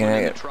 and then I can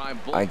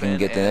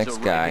get the next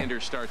guy.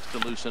 Starts to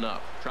loosen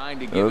up, trying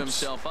to give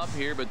himself up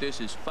here, but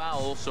this is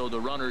foul, so the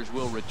runners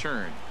will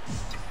return.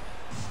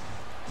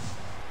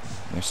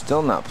 They're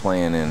still not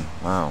playing in.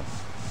 Wow.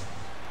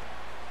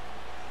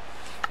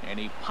 And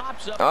he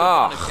pops up the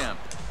bunt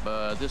attempt,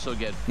 but this will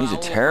get foul. He's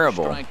a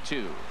terrible. Strike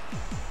 2.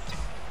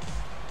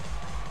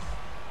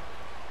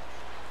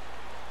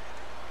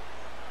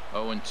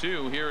 Oh, and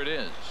 2. Here it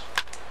is.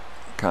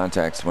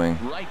 Contact swing.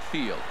 Right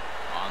field.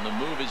 On the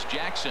move is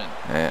Jackson.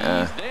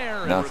 He's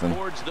there nothing. And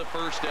records the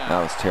first out.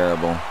 That was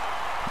terrible.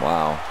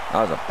 Wow.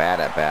 That was a bad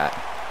at bat.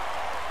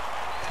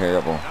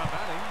 Terrible.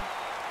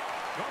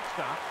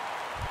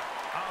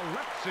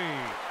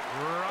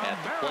 At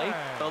the plate,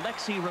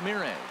 Alexi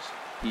Ramirez.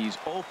 He's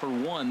 0 for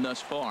 1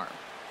 thus far.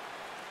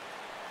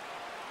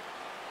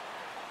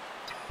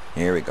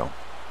 Here we go.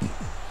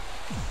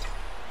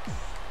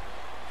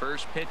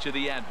 First pitch of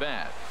the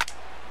at-bat.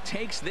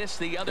 Takes this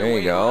the other way. There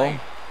you go. Right.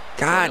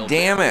 God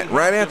damn it.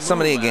 Right at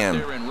somebody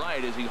again.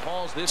 Right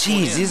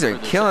Jeez, these are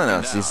killing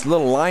us. These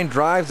little line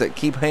drives that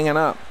keep hanging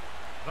up.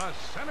 The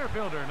center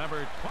fielder,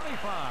 number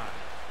 25.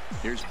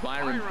 Here's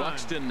Byron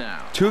Buxton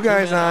now. 2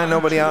 guys on,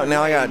 nobody out.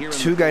 Now I got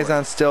 2 guys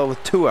on still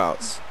with 2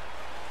 outs.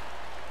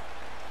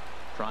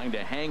 Trying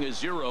to hang a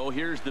 0.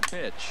 Here's the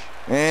pitch.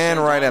 And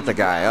right at the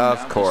guy,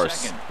 of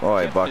course.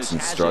 Boy,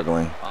 Buxton's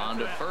struggling. On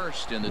to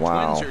first, and the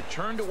Wow. Twins are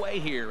turned away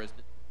here.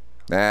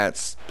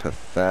 That's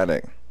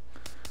pathetic.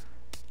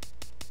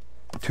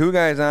 2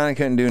 guys on,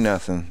 couldn't do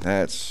nothing.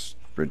 That's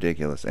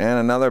ridiculous. And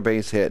another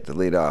base hit to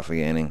lead off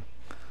the inning.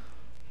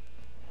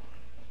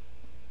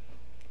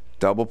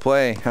 Double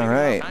play. All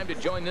right. Time to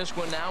join this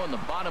one now in the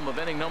bottom of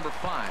inning number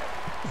 5.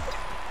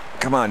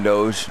 Come on,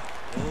 Doge.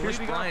 Here's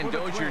Brian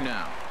Dozier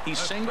now. He's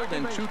singled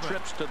in 2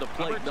 trips to the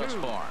plate thus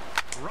far.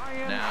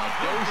 Now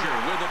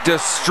Dozier with a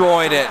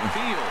Destroyed it.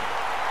 field.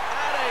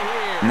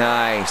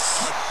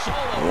 Nice.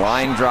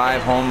 Line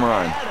drive home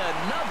run.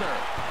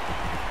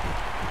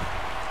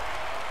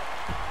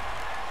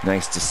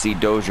 Nice to see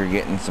Dozier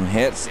getting some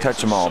hits. Touch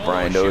them all,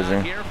 Brian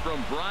Dozier.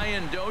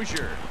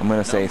 I'm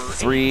going to say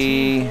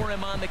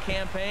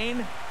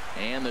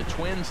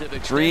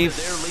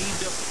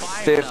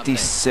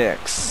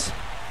 356.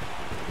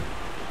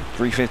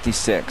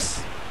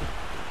 356.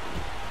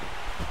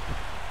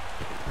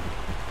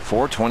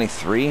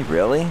 423,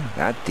 really?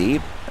 That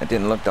deep? That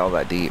didn't look all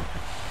that deep.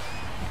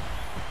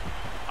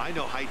 I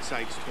know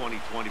hindsight's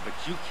 20/20, but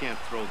you can't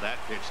throw that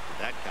pitch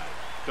to that guy.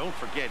 Don't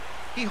forget,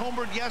 he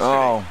homered yesterday.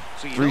 Oh,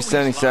 so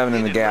 377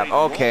 in the gap.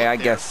 Okay, I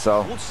guess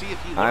so.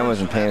 I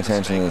wasn't paying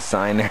attention to the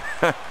sign there.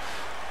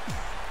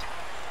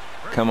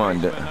 Come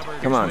on,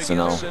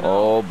 Sano.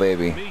 Oh,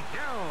 baby.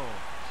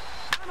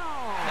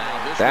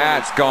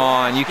 That's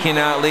gone. You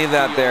cannot leave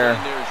that there.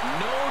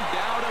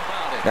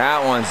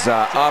 That one's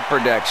upper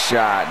deck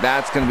shot.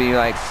 That's going to be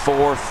like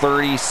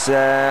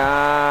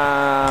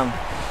 437.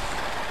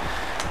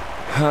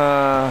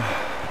 A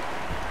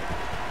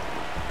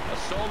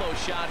solo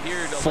shot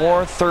here to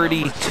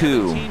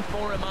 432.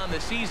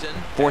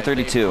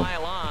 432.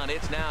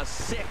 It's now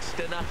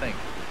 6-0.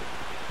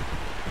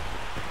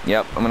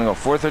 Yep, I'm going to go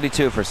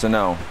 432 for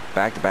Sano.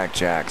 Back-to-back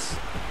jacks.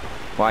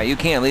 Why, you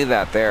can't leave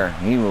that there.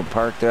 He will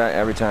park that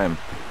every time.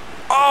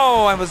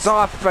 Oh, I was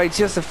off by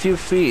just a few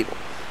feet.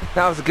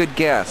 That was a good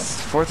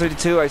guess.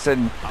 432, I said,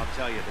 I'll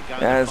tell you, the guy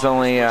that is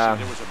only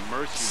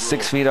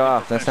 6 feet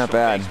off. That's not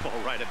bad.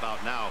 Right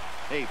about now.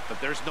 Hey, but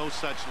there's no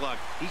such luck.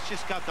 He's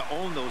just got to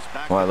own those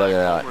back. Wow, look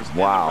at that.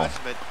 Wow.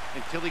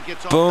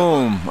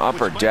 Boom,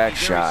 upper deck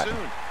shot.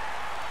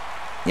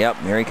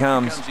 Yep, here he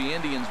comes. Here comes the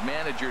Indians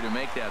manager to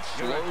make that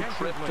slow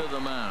trip to the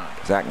mound.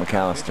 Zach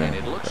McAllister. And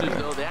it looks as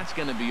though that's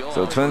going to be all.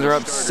 So Twins are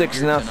up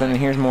 6-0, and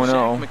here's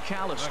Morneau. Zach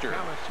McAllister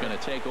is going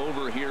to take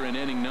over here in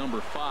inning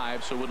number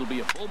 5, so it'll be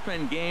a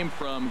bullpen game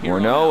from here.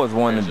 Morneau with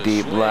one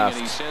deep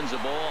left.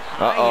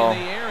 Uh-oh.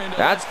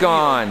 That's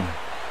gone.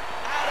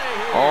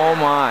 Oh,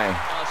 my.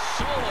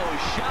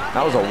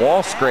 That was a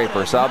wall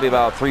scraper, so that'll be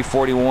about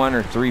 341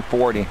 or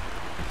 340.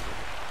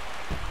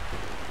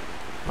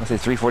 I'll say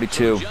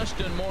 342.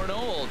 Justin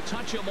Morneau will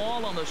touch them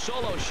all on the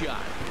solo shot.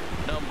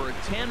 Number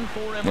 10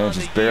 for him. Yeah, it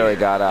just barely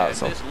got out,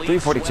 so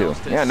 342.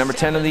 Yeah, number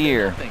 10 of the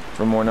year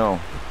for Morneau.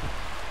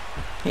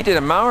 He did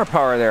a Mauer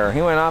power there.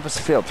 He went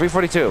opposite field.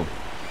 342.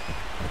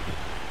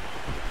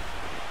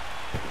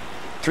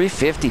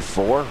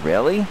 354,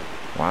 really?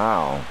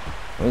 Wow.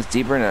 It was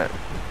deeper than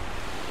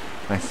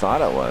I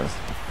thought it was.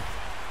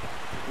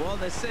 Well,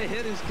 they say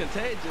hitting's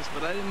contagious,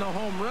 but I didn't know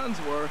home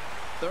runs were.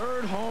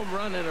 Third home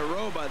run in a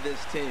row by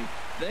this team.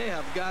 They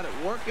have got it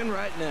working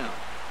right now.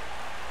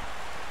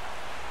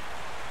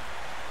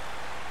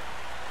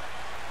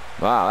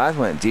 Wow, that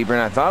went deeper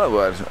than I thought it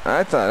would.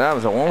 I thought that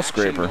was a wall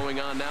scraper.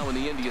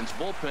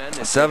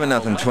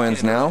 7-0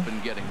 Twins now.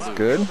 It's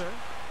good.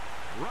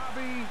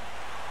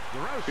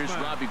 Here's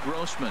Robbie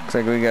Grossman. Looks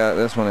like we got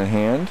this one in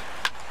hand.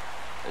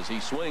 As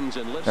he swings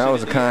and lifts that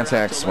was a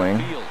contact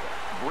swing.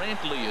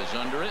 Brantley is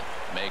under it.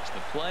 Makes the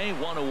play,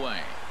 1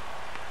 away.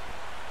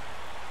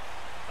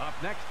 Up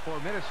next for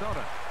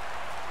Minnesota,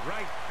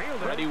 right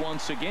fielder. Ready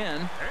once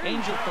again,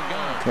 Angel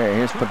Pagan. Okay,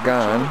 here's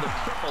Pagan.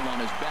 Triple on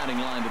his batting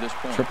line to this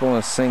point. Triple and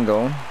a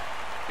single.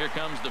 Here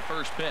comes the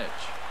first pitch.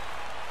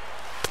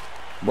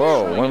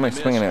 Whoa, what am I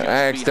swinging at?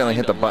 I accidentally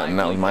hit the button.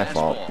 That was my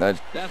fault.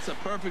 That's a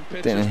perfect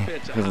pitcher's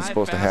pitch. Wasn't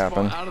supposed to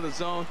happen. Out of the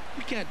zone.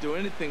 You can't do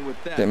anything with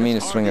that. Didn't mean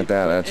to swing at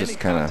that. That's just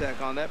kind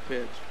of. On that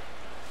pitch.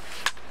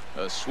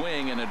 A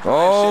swing and a drive.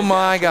 Oh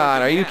my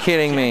God! Are you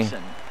kidding me?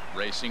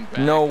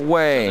 No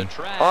way!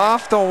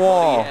 Off the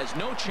wall!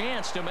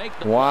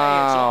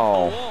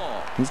 Wow!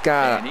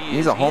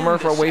 He's a homer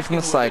for away from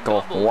the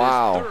cycle.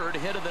 Wow!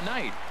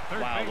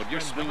 Wow! When you're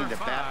swinging the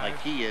bat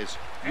like he is,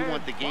 you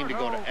want the game to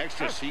go to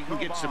extra so you can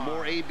get some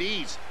more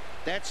ABs.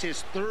 That's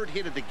his 3rd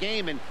hit of the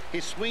game, and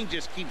his swing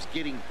just keeps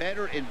getting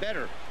better and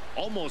better.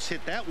 Almost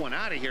hit that one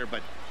out of here,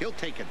 but he'll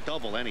take a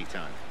double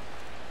anytime.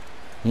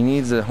 He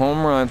needs a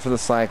home run for the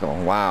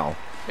cycle. Wow.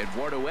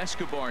 Eduardo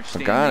Escobar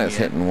Pagan is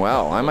hitting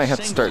well. I might have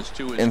to start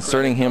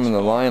inserting him in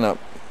the lineup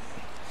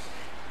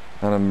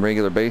on a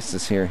regular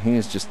basis here. He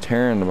is just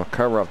tearing the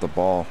cover off the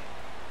ball.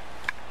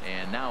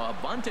 And now a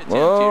bunt attempt.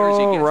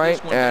 Whoa,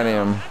 right at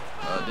him.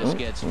 This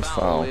gets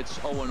foul. It's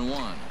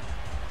 0-1.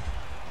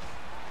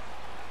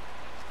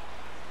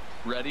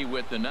 Ready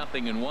with the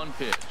 0-1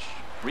 pitch.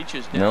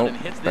 Reaches down and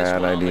hits this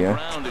one on the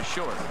ground to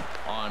short.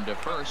 On to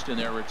first, and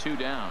there were 2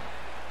 down.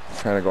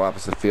 Trying to go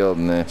opposite field,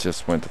 and it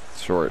just went to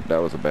short. That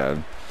was a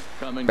bad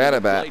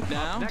at bat.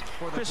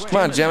 Come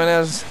on,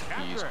 Jimenez.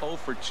 He's 0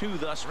 for 2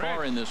 thus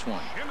far in this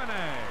one.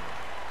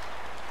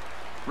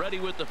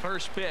 Ready with the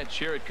first pitch.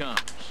 Here it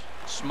comes.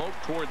 Smoke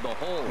toward the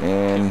hole.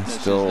 And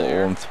still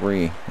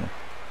 0-3.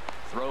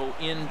 Throw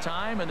in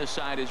time, and the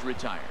side is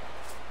retired.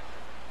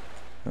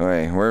 All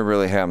right, we're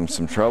really having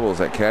some troubles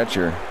at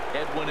catcher.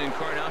 Edwin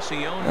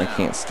Encarnacion. I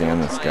can't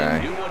stand this guy.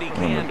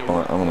 I'm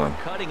gonna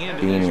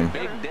beat him.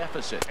 Big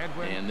deficit.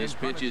 And this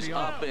pitch is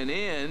up and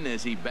in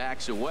as he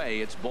backs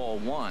away. It's ball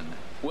 1.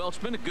 Well, it's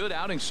been a good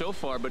outing so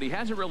far, but he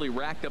hasn't really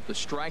racked up the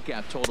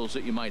strikeout totals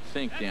that you might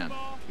think, Dan.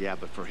 Yeah,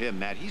 but for him,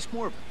 Matt, he's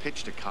more of a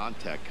pitch to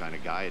contact kind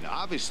of guy, and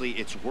obviously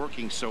it's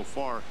working so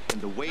far,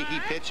 and the way he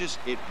pitches,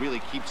 it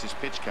really keeps his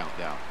pitch count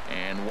down.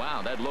 And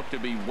wow, that looked to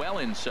be well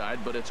inside,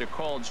 but it's a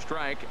called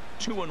strike.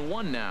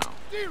 2-1 now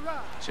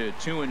to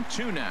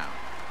 2-2 now.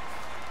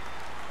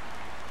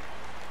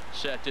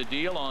 Set to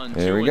deal on 2-2.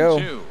 There we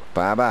go.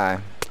 Bye-bye.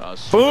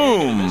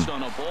 Boom.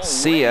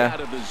 See ya.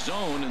 Out of the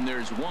zone, and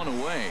there's one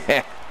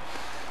away.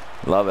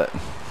 Love it.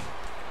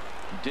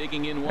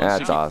 Digging in once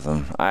That's again.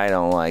 awesome. I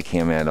don't like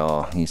him at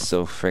all. He's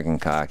so freaking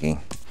cocky.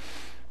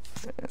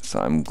 So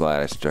I'm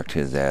glad I struck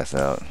his ass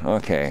out.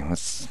 Okay,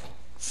 let's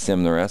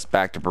sim the rest.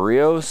 Back to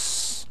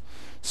Barrios.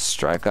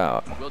 Strike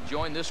out. We'll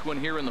join this one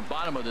here in the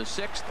bottom of the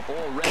 6th.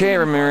 Okay,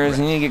 Ramirez,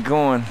 you need to get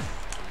going.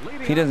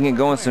 If he doesn't get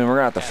going soon, we're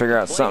going to have to figure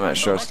out something at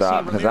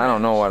shortstop because I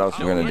don't know what else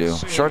we're going to do.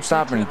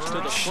 Shortstop and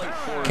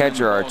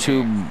catcher are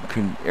 2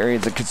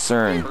 areas of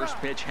concern. First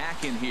pitch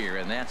hack in here,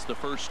 and that's the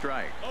first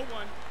strike.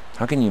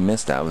 How can you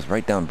miss that? It was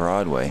right down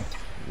Broadway.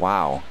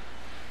 Wow.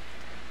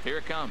 Here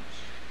it comes.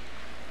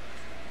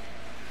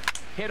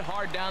 Hit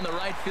hard down the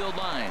right field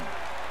line,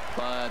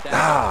 but that's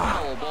a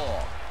foul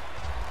ball.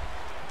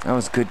 That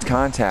was good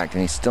contact,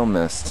 and he still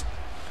missed.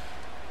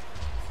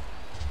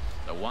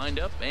 The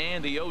windup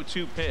and the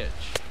 0-2 pitch.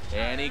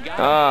 And he got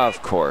it.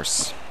 Of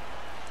course.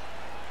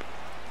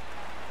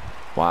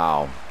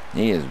 Wow.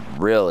 He is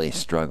really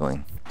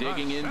struggling.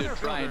 Digging in to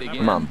try it again.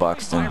 Come on,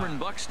 Buxton. Byron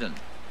Buxton.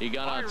 He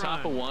got on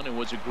top of one and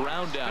was a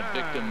ground out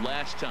victim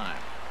last time.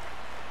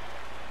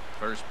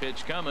 First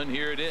pitch coming.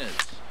 Here it is.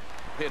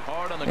 Hit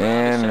hard on the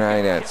ground. And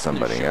right at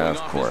somebody, of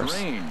course.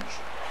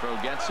 Throw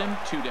gets him.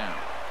 2 down.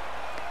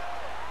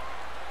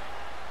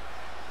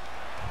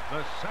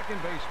 The second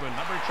baseman,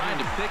 number 2. Trying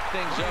to pick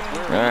things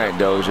up. All right,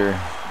 Dozier.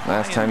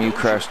 Last time you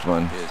crushed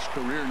one.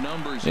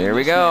 Here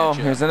we go.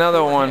 Here's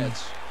another one.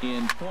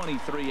 In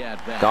 23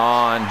 at bats.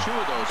 Gone.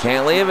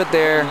 Can't leave it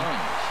there. Oh,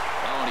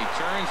 and he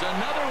turns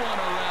another one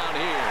around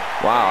here.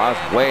 Wow,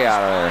 that's way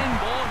out of there.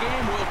 Ball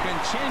game will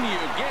continue.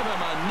 Give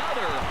him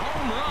another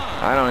home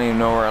run. I don't even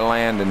know where it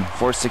landed.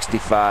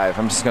 465.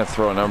 I'm just going to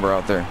throw a number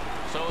out there.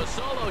 So a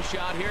solo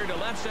shot here to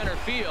left center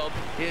field.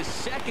 His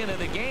second of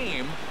the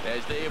game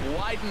as they have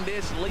widened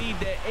this lead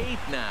to 8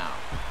 now.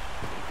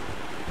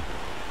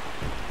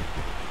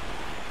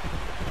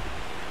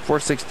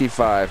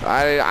 465.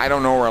 I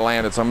don't know where it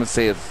landed, so I'm going to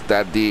say it's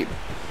that deep.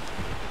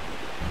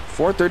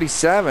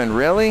 437,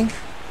 really?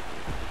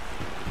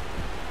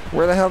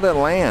 Where the hell did it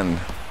land?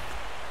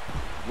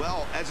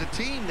 Well, as a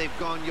team, they've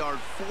gone yard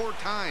 4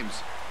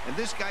 times. And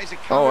this guy's a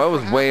oh, it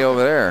was way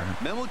over there.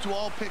 Memo to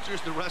all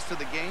pitchers the rest of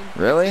the game.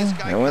 Really?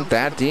 It went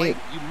that deep?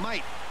 You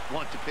might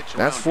want to pitch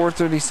That's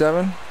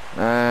 437?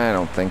 I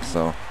don't think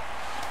so.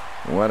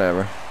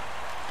 Whatever.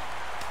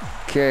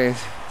 Okay.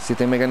 See if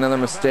they make another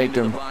mistake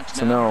to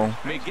know.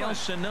 Miguel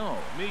Sano.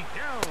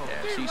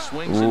 As he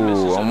swings Ooh, and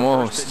misses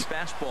almost.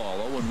 fastball.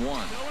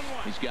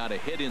 0-1. He's got a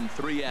hit in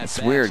 3 at-bats.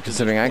 It's weird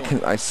considering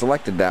I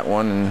selected that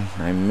one and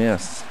I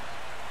missed.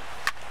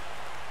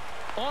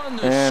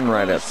 And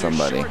right at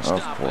somebody,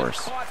 of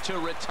course. To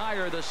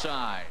retire the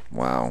side.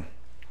 Wow.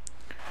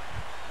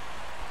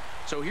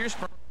 So here's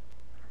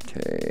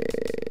okay.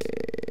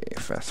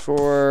 Fast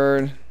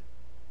forward.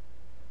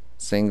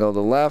 Single to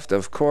left,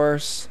 of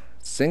course.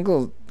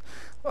 Single.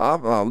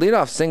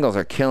 Leadoff singles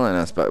are killing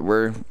us, but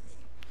we're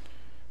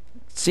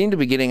seem to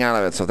be getting out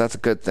of it, so that's a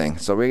good thing.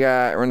 So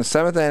we're in the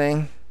 7th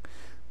inning.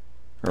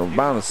 We're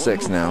about the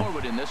 6th now.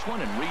 Forward in this one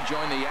and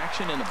rejoin the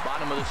action in the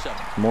bottom of the 7th.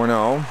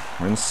 Morneau,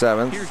 we're in the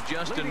 7th. Here's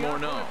Justin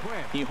Morneau.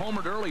 He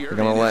homered earlier. We're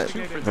gonna let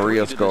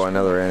Barrios go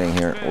another inning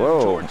here.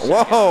 Whoa,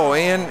 whoa,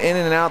 in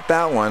and out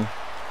that one.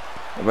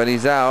 But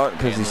he's out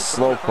because he's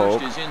slow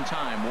poke. Is in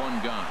time,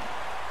 1 gone.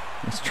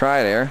 Let's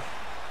try there.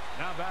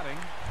 Now batting,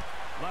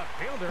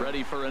 left fielder.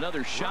 Ready for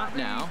another shot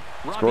now.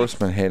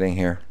 Grossman hitting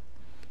here.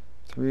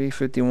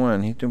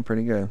 351. He's doing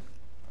pretty good.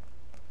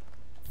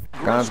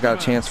 Gon's got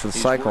a chance for the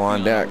cycle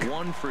on deck.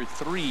 1 for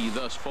 3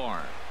 thus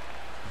far.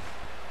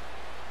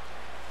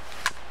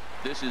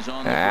 This is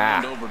on the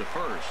ground over to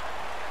first.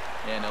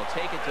 And he'll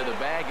take it to the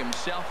bag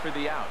himself for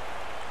the out.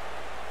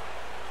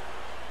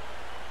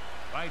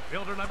 Right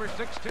fielder number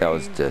 16. That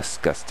was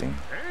disgusting.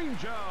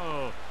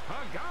 Angel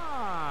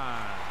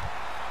Pagan.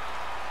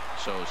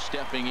 So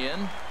stepping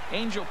in,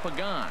 Angel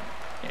Pagan.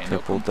 And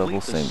triple, double,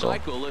 single.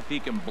 Cycle if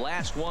he can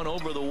blast one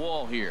over the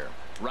wall here.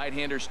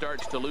 Right-hander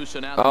starts to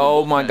loosen out.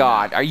 Oh my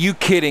God! Are you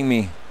kidding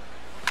me?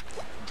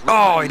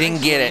 Oh, he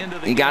didn't get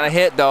it. He got a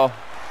hit though.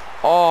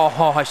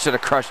 Oh, I should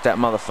have crushed that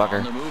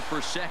motherfucker.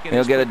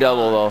 He'll get a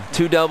double though.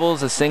 2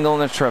 doubles, a single,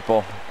 and a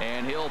triple.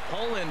 And he'll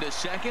pull into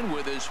second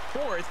with his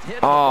 4th hit.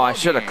 Oh, I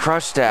should have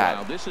crushed that.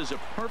 Wow, this is a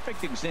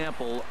perfect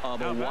example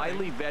of a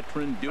wily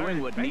veteran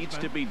doing what needs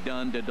to be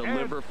done to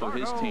deliver for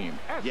his team.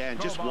 Yeah, and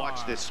just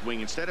watch this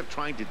swing. Instead of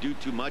trying to do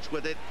too much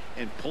with it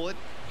and pull it,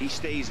 he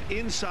stays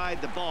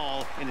inside the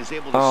ball and is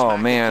able to. Oh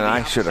man,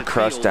 I should have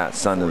crushed that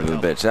son of a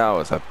bitch. That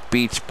was a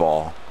beach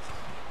ball.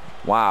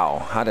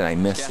 Wow, how did I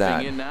miss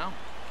that? In now,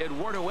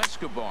 Eduardo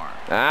Escobar.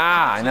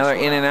 Another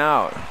in and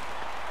out.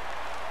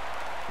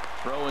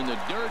 Throw in the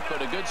dirt,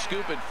 but a good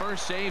scoop at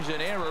first saves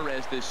an error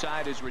as this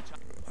side is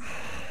retired.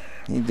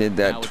 He did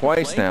that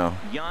twice now.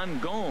 Jan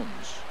Gomes.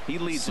 He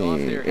leads off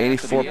there.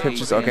 84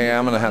 pitches. Okay,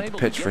 I'm going to have to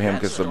pitch for him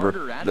because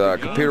the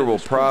computer will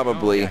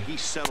probably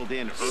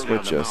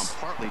switch us.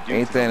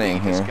 8th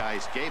inning here.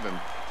 Guys gave him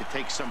to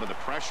take some of the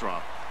pressure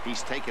off.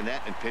 He's taken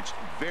that and pitched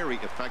very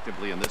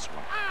effectively in this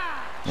one.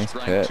 Nice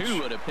pitch.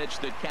 Two at a pitch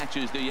that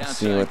catches the outside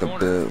see what the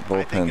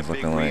bullpen's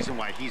looking like. Reason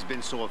why he's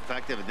been so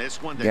effective in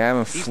this one.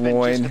 Gavin he's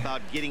Floyd. been just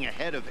about getting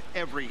ahead of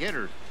every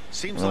hitter.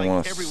 Seems I don't like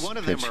want every one to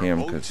of them pitch are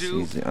him because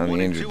he's on the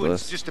injured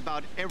list. Just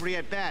about every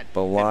at bat.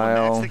 Belisle.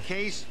 And when that's the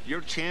case, your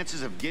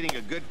chances of getting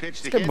a good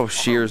pitch to Let's get hit both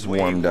Shears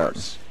warmed up.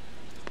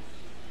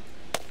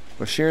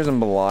 Well, Shears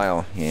and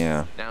Belisle,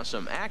 yeah. Now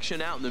some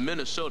action out in the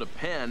Minnesota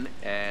pen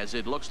as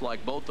it looks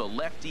like both a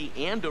lefty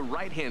and a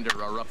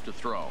right-hander are up to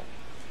throw.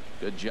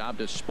 Good job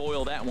to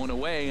spoil that one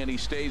away, and he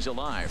stays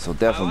alive. This will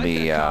definitely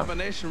be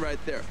combination right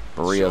there.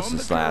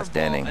 Barrios' last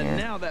inning here. And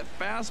now that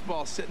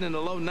fastball sitting in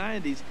the low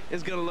 90s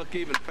is going to look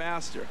even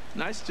faster.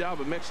 Nice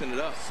job of mixing it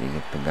up. See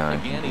if Pagan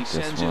can get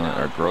this one,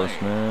 or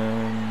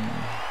Grossman.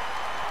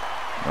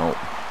 Nope.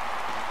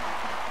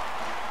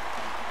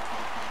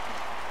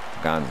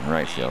 Pagan's in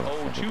right field.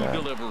 Look at that.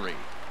 Delivery.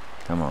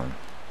 Come on.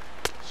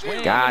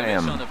 Swing Got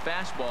him. on the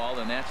fastball,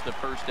 and that's the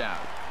first out.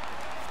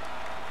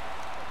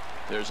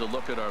 There's a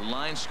look at our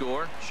line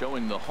score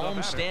showing the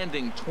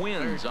home-standing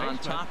Twins on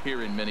top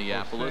here in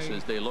Minneapolis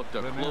as they look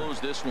to close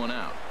this one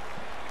out.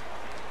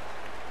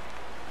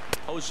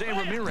 Jose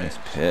Ramirez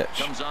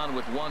comes on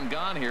with one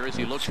gone here as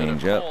he looks at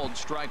a called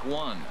strike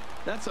one.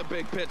 That's a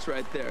big pitch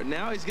right there.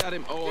 Now he's got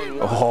him 0-1.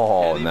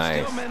 Oh, and he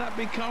nice. still may not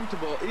be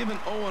comfortable. Even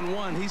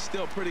 0-1, he's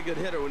still a pretty good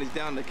hitter when he's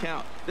down the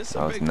count. This is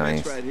a big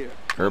nice. pitch right here.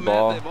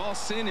 Curveball. They've all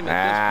seen him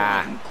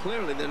at this point, and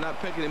clearly they're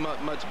not picking him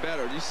up much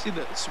better. Do you see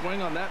the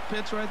swing on that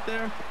pitch right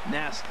there?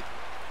 Nasty.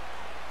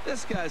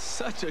 This guy's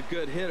such a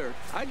good hitter.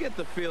 I get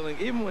the feeling,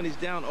 even when he's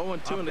down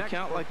 0-2 in the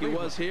count like he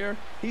was here,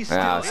 he's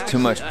still it's too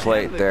much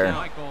plate there.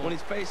 When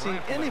he's facing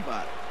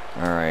anybody.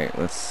 All right,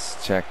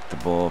 let's check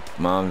the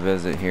mom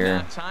visit here.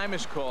 Now time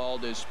is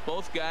called as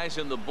both guys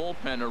in the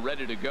bullpen are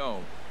ready to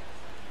go.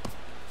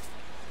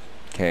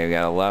 Okay, we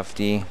got a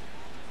lefty.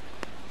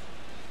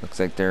 Looks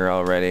like they're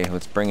all ready.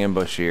 Let's bring in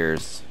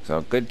Bushiers. So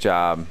good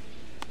job.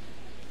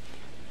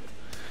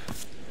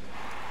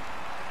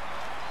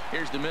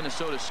 Here's the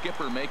Minnesota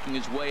skipper making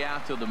his way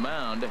out to the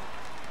mound,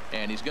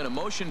 and he's going to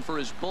motion for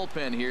his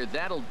bullpen here.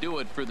 That'll do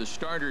it for the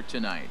starter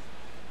tonight.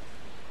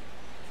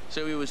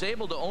 So he was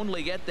able to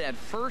only get that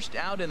first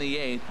out in the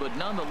 8th, but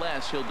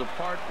nonetheless he'll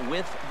depart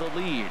with the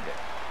lead.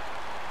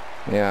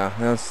 Yeah,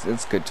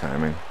 it's good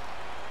timing.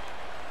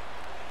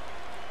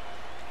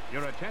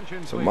 Your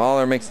attention, so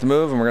Mahler makes the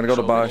move, and we're gonna go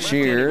to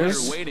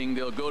Bushiers. Waiting,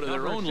 they'll go to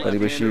their own Buddy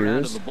left-hander out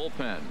of Bushiers. the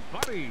bullpen.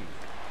 Buddy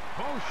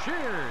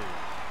Bushiers.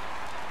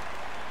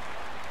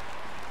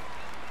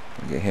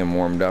 Get him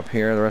warmed up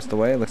here the rest of the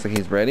way. Looks like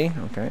he's ready.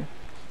 Okay.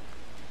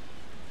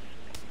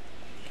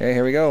 Okay,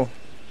 here we go.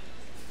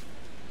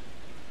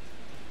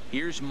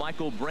 Here's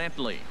Michael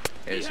Brantley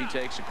as he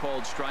takes a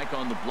called strike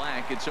on the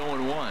black. It's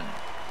 0-1.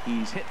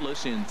 He's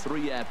hitless in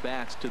 3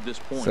 at-bats to this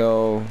point.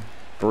 So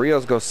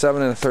Barrios goes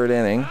 7 in the 3rd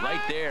inning. Right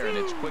there, and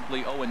it's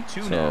quickly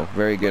 0-2 so now.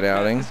 Very good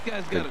outing. This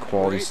guy's got good a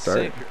quality great start.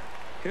 sinker.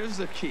 Here's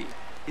the key.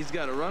 He's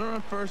got a runner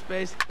on first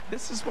base.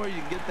 This is where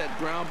you get that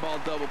ground ball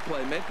double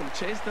play. Make him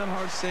chase that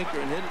hard sinker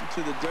and hit it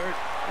into the dirt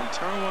and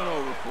turn one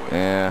over for you.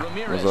 Yeah,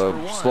 it was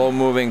a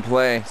slow-moving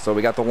play, so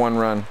we got the 1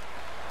 run.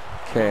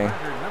 Okay.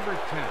 Number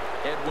 10.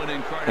 Edwin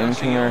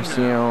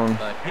Encarnacion.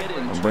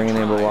 I'm bringing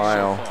in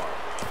Belisle.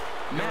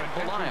 Matt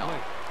Belisle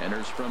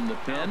enters from the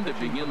pen to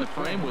begin the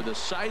frame with a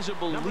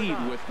sizable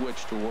lead with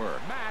which to work.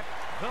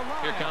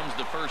 Here comes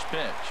the first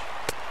pitch.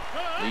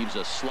 Leaves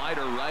a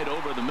slider right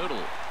over the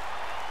middle.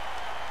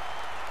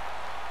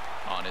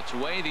 On its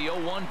way, the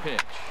 0-1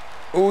 pitch.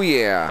 Oh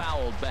yeah.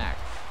 Fouled back.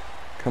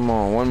 Come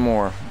on, one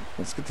more.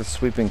 Let's get the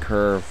sweeping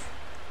curve.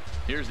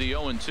 Here's the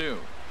 0-2.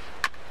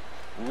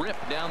 Rip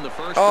down the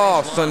first.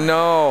 Oh, base so line.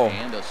 no.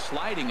 And a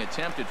sliding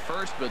attempt at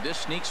first, but this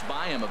sneaks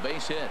by him, a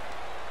base hit.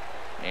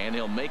 And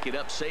he'll make it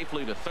up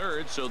safely to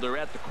third, so they're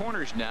at the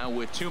corners now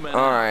with 2 men.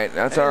 All right,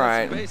 that's all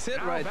right. Base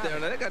hit right there.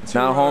 Now, they got It's 2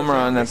 not a home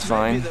runners. run, that's This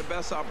fine. may be the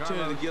best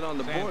opportunity to get on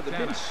the board. They've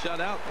been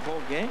shut out the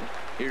whole game.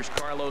 Here's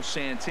Carlos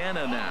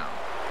Santana now.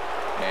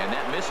 And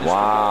that misses.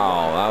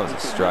 Wow, that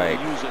was a strike.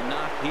 Use a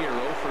knock here,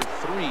 0 for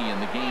 3 in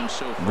the game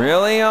so far.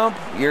 Really, Ump?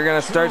 You're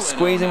gonna start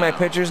squeezing my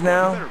pitchers You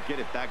now? better get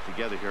it back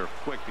together here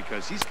quick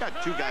because he's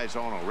got 2 guys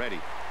on already.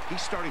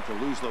 He's starting to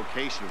lose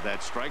location of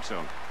that strike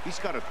zone. He's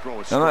got to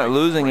throw a strike. I'm not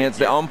losing it. It's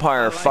the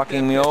umpire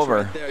fucking me over.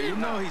 Right there. You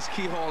know he's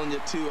keyholing you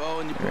 2-0,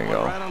 and you put There you one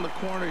go. right on the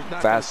corner. He's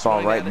not Fastball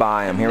swing right at it.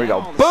 by him. Here we Now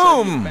go. all of a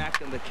sudden, Boom! he's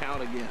back in the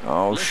count again.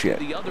 Oh Lifted shit.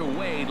 the other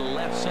way to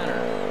left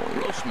center.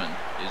 Grossman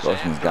is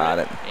Grossman's after got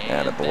it.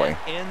 And Attaboy.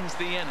 that ends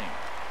the inning.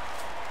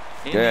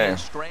 Okay.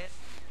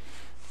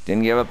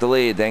 Didn't give up the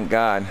lead, thank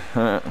God.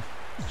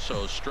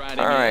 So striding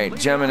All right, in,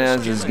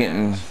 Jimenez is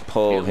getting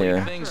pulled he'll lead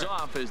here. things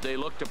off as they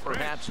look to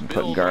perhaps Put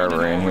build Garver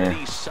on an in here.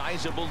 already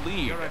sizable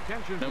lead. Your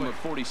attention, Number please.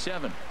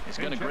 47 is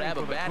going to grab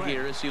a bat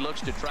here as he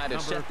looks to try to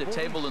set the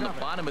table in the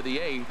bottom of the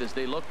 8th as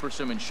they look for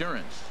some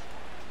insurance.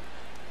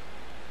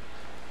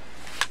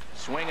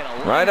 Swinging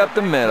a Right up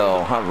the middle.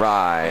 All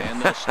right.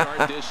 And they'll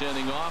start this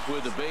inning off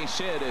with a base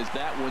hit as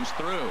that one's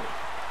through.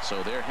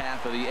 So their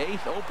half of the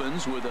 8th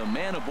opens with a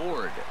man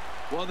aboard.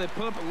 Well, they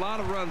put up a lot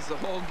of runs the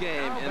whole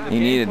game. And the He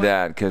game needed plan-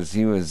 that because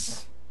he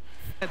was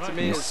To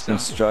me, He's been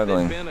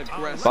struggling.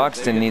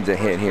 Buxton needs a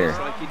hit here.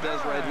 Like he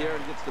does right here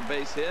and gets the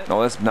base hit.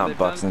 No, that's not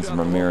Buxton, it's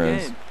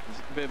Ramirez.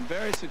 Been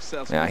very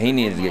successful. Yeah, he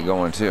needs to get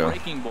going too.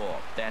 Breaking ball.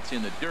 That's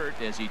in the dirt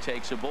as he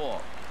takes a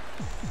ball.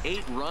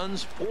 8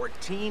 runs,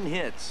 14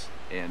 hits,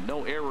 and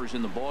no errors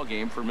in the ball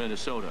game for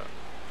Minnesota.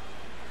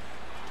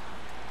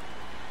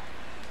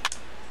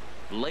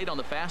 Late on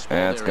the fastball.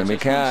 That's gonna be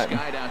Cat.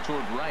 Out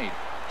toward right.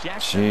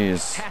 Jeez,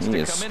 he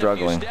is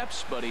struggling.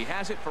 Steps, but he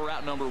has it for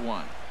out number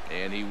 1.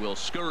 And he will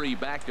scurry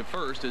back to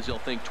first as he'll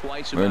think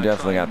twice We're about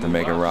definitely got to move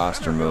make a up.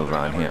 roster move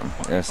on him.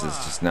 This has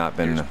just not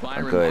been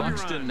a good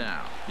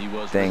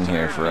thing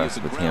here for us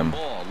with him.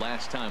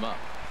 Last time up.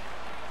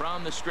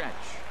 From the stretch.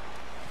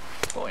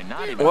 Boy,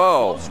 not even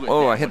Whoa! close with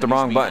Oh, that I hit the when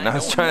wrong he's button. I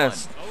behind was trying to.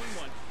 0-1.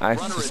 I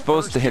was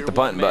supposed to hit the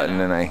button button,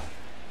 and I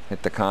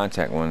hit the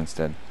contact one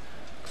instead.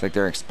 Looks like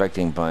they're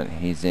expecting bunt.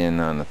 He's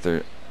in on the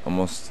third,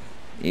 almost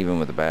even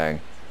with the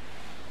bag.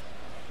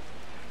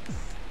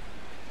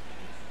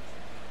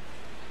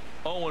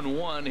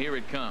 0-1, here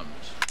it comes.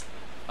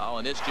 Oh,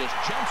 and this just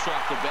jumps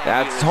off the bat.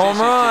 That's home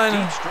run.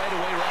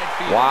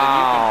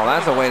 Wow,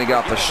 that's a way to get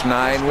off the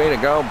schneid. Way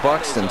to go,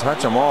 Buxton.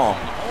 Touch them all.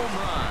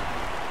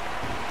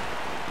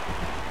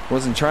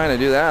 Wasn't trying to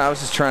do that. I was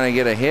just trying to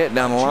get a hit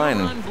down the line.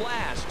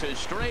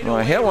 Well,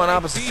 I hit one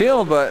opposite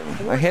field, but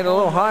I hit a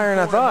little higher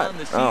than I thought.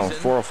 Oh,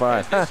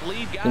 405. Huh.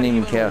 Didn't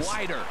even guess.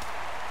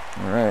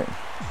 All right.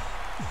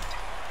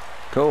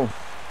 Cool.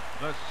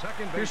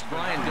 Here's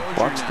Brian Dozier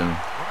Buxton.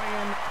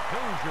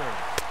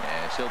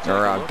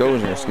 Or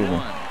Dozier, excuse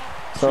me.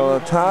 So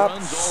the top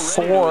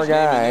 4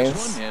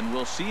 guys,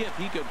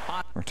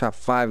 or top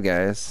 5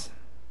 guys.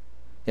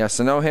 Yeah,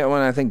 Sano hit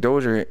one. I think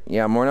Dozier.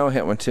 Yeah, Morneau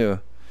hit one too.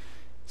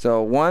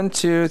 So 1,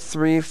 2,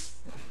 3.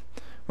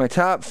 My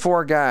top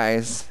 4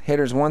 guys,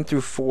 hitters 1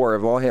 through 4,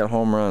 have all hit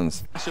home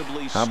runs.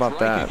 How about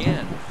that?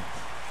 What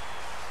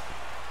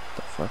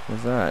the fuck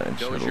was that? I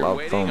should have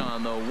loved them.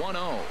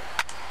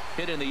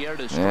 Hit in the air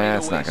to yeah,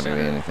 it's not going to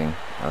be anything.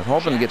 I was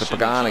hoping to get the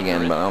Pagan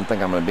again, but I don't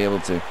think I'm going to be able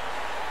to.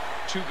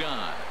 2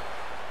 gone.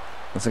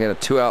 Let's get a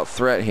 2-out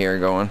threat here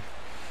going.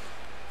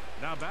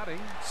 Now batting.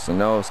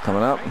 Sano's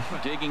coming up.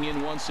 Digging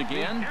in once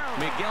again,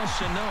 Miguel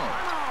Sano.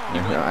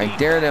 I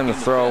dared him to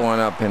throw one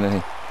up in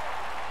the.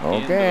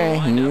 Okay,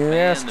 you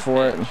asked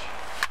for it.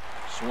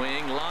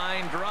 Swing,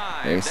 line,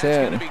 drive. Base That's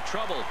hit. going to be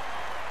trouble.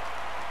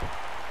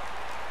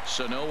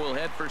 Sano will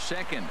head for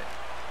second.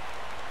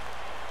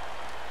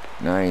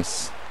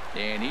 Nice.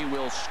 And he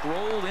will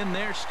stroll in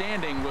there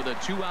standing with a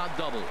 2-out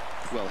double.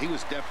 Well, he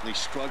was definitely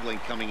struggling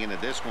coming into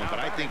this one, but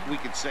I think we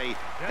could say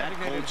that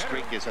cold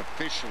streak is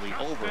officially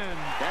over.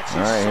 That's all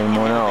right, here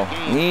Morneau.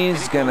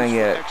 He's gonna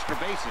get extra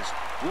bases.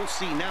 We'll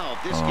see now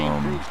if this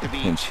game proves to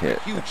be pinch hit.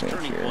 a huge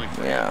turning point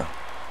for yeah. him.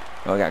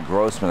 Oh, I got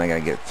Grossman. I gotta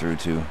get through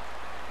to.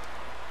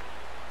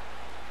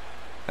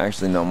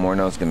 Actually, no.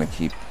 Morneau's gonna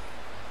keep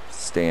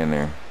staying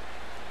there.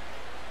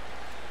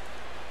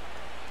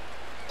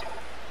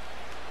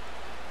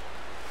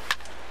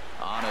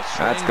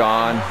 That's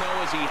gone.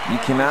 You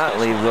cannot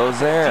leave those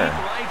there.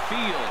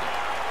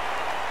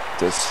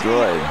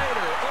 Destroyed.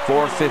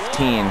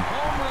 415.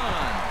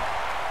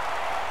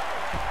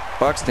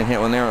 Buxton hit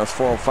one there on a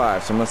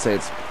 405, so I'm going to say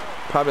it's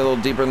probably a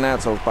little deeper than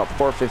that, so it's about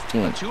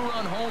 415. A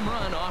 2-run home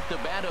run off the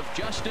bat of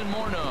Justin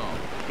Morneau.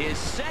 His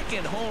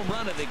second home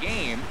run of the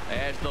game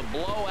as the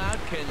blowout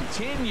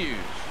continues.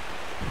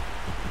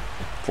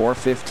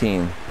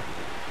 415.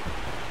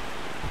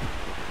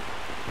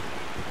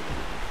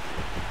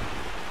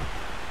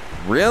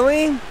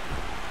 Really?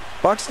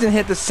 Buxton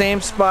hit the same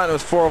spot and it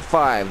was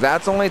 405.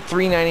 That's only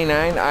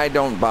 $3.99. I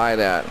don't buy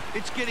that.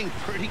 It's getting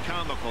pretty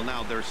comical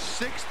now. Their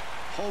 6th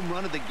home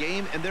run of the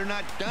game, and they're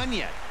not done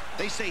yet.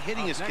 They say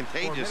hitting is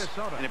contagious,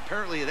 and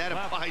apparently that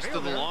applies to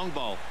the long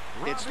ball.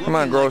 Come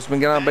on, Grossman,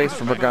 get on base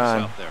for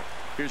Pagan.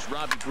 Here's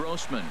Robbie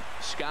Grossman.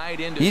 Skied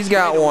into He's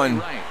got one.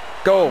 Right.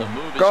 Go,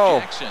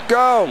 go,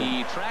 go.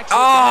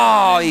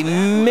 Oh, he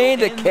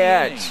made the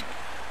catch.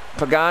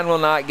 Pagan will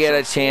not get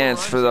a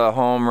chance for the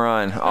home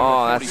run.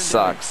 Oh, that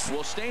sucks.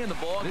 Will stay in the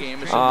ball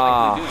game.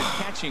 Oh,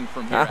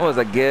 that was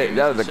a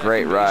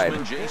great ride.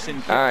 All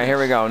right, here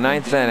we go.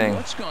 9th inning.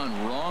 What's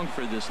gone wrong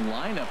for this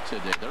lineup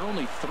today? They're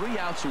only 3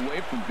 outs away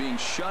from being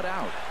shut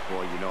out.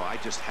 Boy, you know, I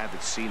just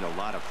haven't seen a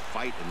lot of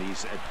fight in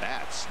these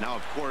at-bats. Now,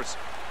 of course,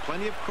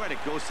 plenty of credit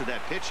goes to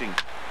that pitching,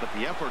 but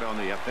the effort on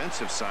the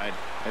offensive side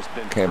has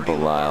been okay,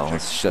 Belial,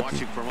 let's shut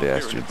these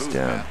bastards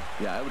down.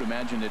 Yeah, I would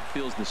imagine it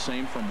feels the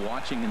same from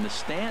watching in the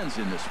stands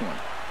in this one.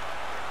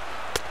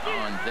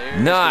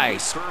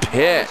 Nice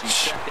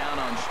pitch.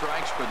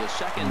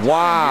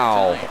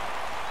 Wow.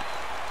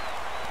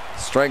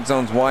 Strike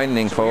zone's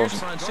widening, folks.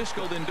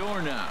 Francisco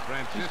Lindor now.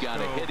 He's got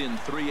a hit in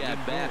 3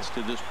 at-bats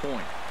to this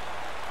point.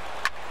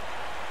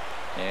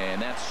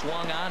 And that's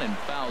swung on and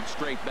fouled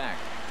straight back.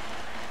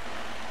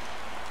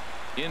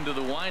 Into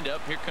the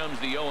windup. Here comes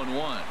the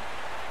 0-1.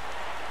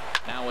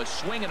 Now a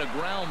swing and a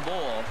ground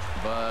ball,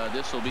 but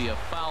this will be a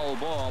foul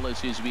ball as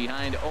he's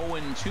behind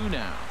 0-2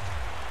 now.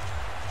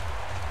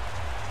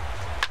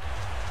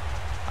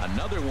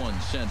 Another one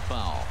sent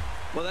foul.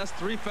 Well, that's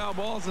 3 foul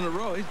balls in a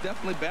row. He's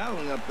definitely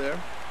battling up there.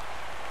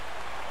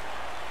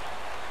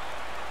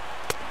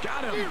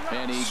 Got him.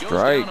 And he goes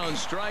down on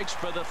strikes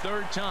for the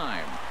 3rd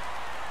time.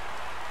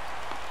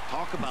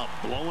 Talk about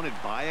blowing it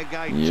by a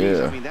guy.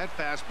 Jeez, I mean, that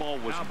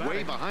fastball was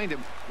way behind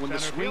him when the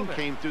swing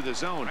came through the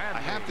zone. I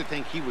have to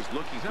think he was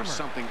looking for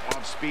something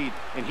off speed,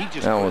 and he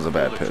just that was a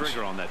bad pitch.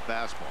 Trigger on that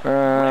fastball.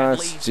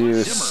 Let's do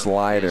a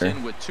slider.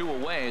 In with 2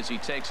 away as he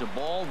takes a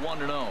ball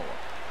 1-0.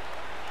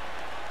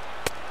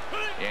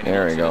 And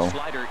there we go.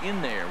 Slider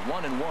in there,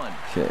 1-1.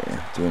 Okay,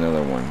 do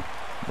another one.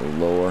 A little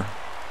lower.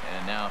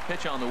 And now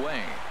pitch on the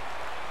way.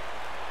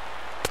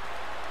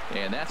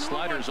 And that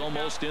slider's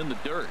almost in the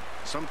dirt.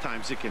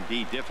 Sometimes it can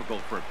be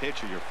difficult for a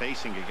pitcher. You're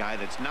facing a guy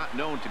that's not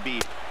known to be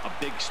a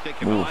big stick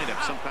in the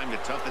lineup. Sometimes the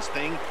toughest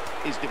thing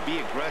is to be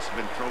aggressive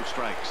and throw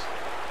strikes.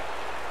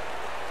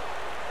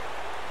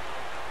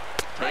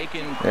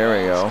 There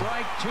we go.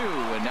 Strike 2,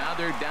 and now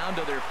they're down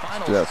to their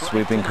final. Do that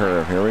sweeping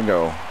curve. Here we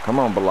go. Come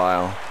on,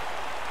 Belial.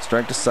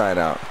 Strike the side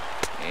out.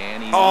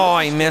 And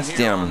he missed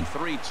him.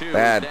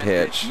 Bad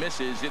pitch.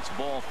 Misses. It's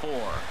ball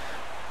 4.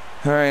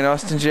 All right,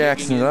 Austin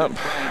Jackson's up.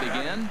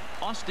 Again.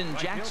 Austin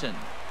Jackson,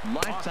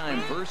 lifetime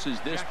versus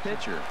this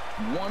pitcher,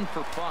 1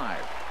 for 5.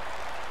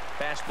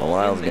 Fastball.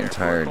 Belial's getting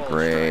tired.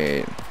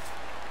 Great.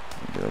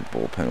 Get a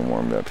bullpen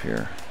warmed up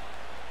here.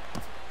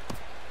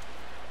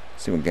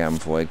 See what Gavin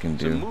Floyd can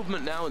do. Some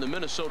movement now in the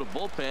Minnesota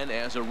bullpen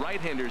as a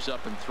right-hander's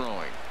up and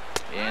throwing.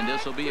 And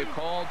this will be a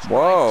called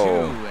strike 2.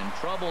 In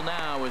trouble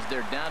now as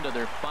they're down to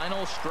their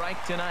final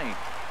strike tonight.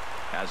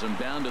 Has them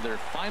down to their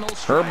final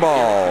strike.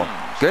 Curveball.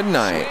 Good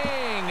night.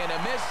 Swing and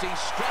a miss. He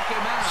struck him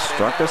out.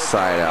 Struck a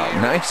side out.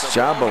 Nice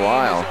job,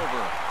 Belial.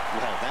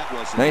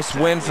 Nice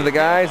win for the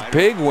guys.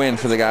 Big win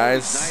for the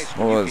guys.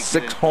 What was it,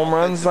 6 home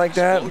runs like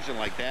that?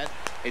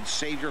 And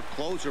save your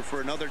closer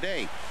for another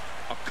day.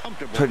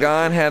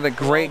 Pagan had a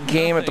great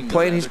game at the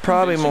plate. He's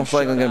probably most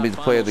likely going to be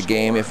the player of the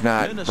game, if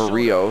not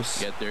Barrios.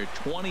 Get their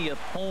 20th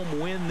home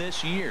win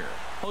this year.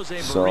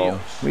 So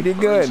we did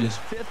good. His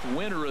 5th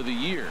winner of the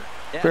year.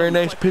 Very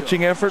nice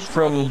pitching effort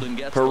from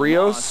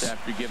Barrios.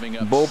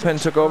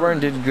 Bullpen took over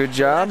and did a good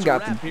job.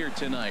 Got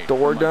the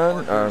door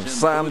done,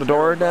 slammed the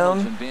door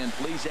down.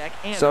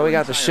 So we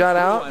got the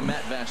shutout.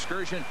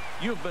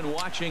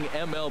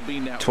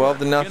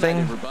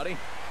 12-0.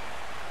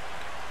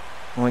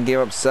 Only gave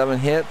up 7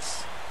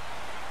 hits.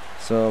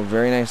 So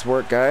very nice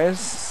work,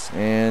 guys.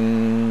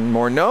 And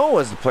Morneau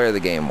was the player of the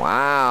game.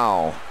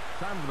 Wow.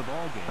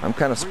 I'm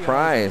kind of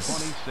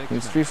surprised. He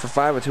was 3 for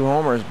 5 with 2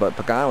 homers, but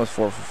Pagan was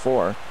 4 for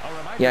 4.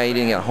 Yeah, he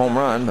didn't get a home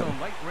run, but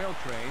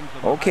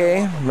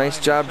okay. Nice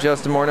job,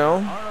 Justin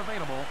Morneau.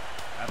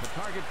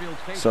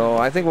 So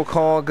I think we'll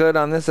call good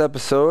on this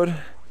episode.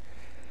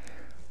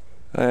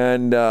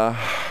 And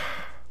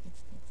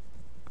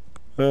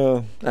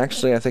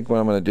actually, I think what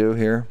I'm going to do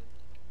here,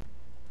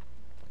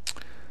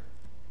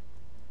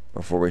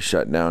 before we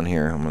shut down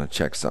here, I'm going to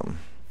check something.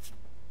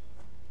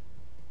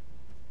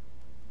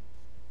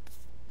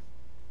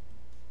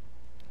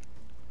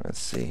 Let's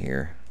see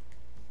here.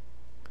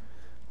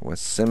 With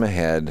Sim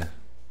ahead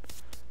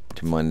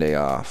to Monday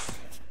off.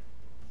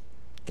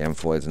 Gavin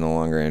Floyd's no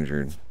longer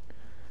injured.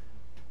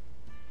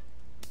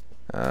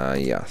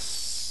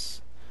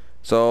 Yes.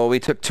 So we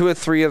took 2 of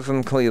 3 of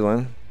them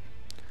Cleveland.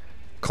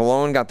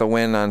 Cologne got the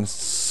win on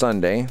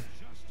Sunday.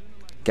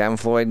 Gavin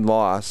Floyd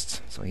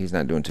lost, so he's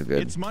not doing too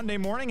good. It's Monday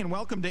morning, and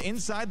welcome to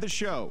Inside the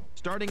Show.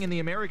 Starting in the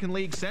American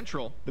League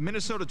Central, the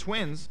Minnesota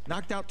Twins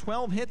knocked out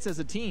 12 hits as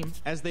a team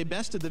as they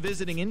bested the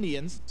visiting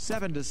Indians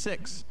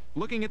 7-6.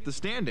 Looking at the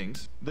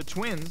standings, the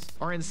Twins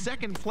are in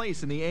 2nd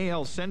place in the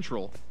AL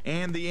Central,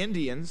 and the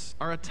Indians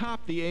are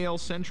atop the AL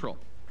Central.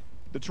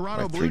 The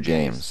Toronto Blue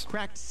Jays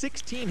cracked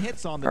 16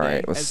 hits on the day. All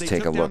right, let's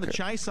take a look at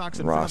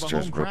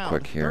rosters real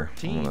quick here.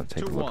 I'm going to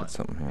take a look at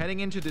something here.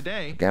 Heading into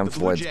today, Gavin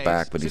Floyd's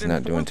back, but he's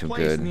not doing too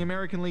good. In the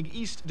American League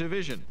East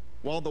Division,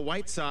 while the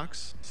White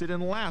Sox sit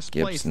in last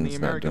place in the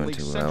American League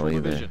Central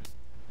Division.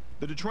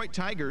 The Detroit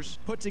Tigers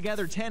put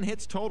together 10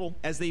 hits total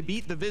as they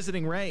beat the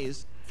visiting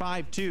Rays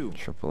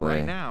 5-2.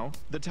 Right now,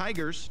 the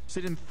Tigers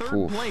sit in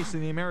 3rd place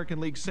in the American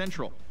League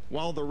Central,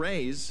 while the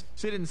Rays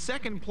sit in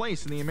 2nd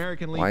place in the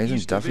American League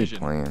East Division. Why isn't Duffy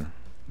playing?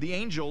 The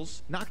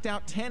Angels knocked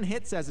out 10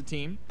 hits as a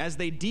team as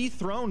they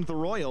dethroned the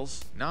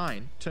Royals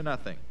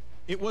 9-0.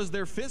 It was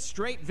their 5th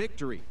straight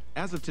victory.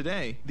 As of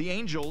today, the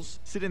Angels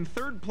sit in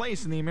 3rd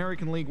place in the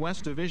American League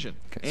West Division,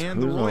 and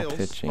the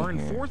Royals are in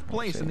 4th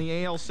place in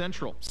the AL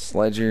Central.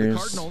 Sledgers. The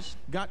Cardinals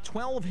got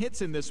 12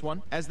 hits in this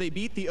one as they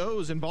beat the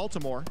O's in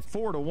Baltimore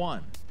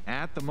 4-1.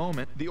 At the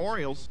moment, the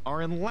Orioles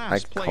are in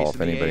last place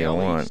in the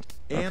AL East,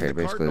 and the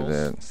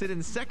Cardinals sit in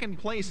 2nd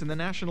place in the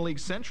National League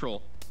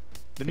Central.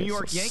 The New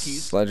York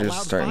Yankees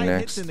allowed 5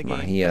 hits in the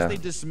game as they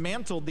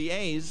dismantled the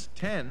A's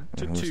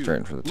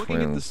 10-2.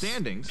 Looking at the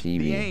standings,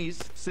 the A's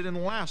sit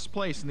in last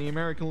place in the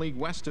American League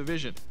West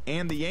Division,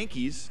 and the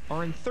Yankees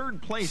are in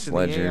 3rd place in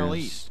the AL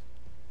East.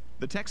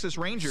 The Texas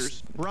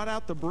Rangers brought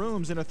out the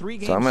brooms in a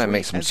 3-game So I'm going to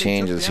make some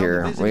changes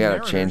here. We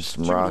got to change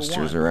some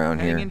rosters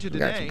around here. We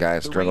got some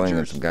guys struggling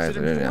and some guys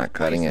that are not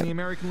cutting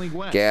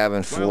it.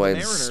 Gavin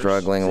Floyd's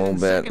struggling a little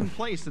bit. Second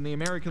place in the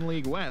American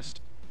League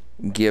West.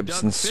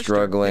 Gibson's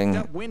struggling,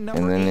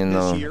 and then in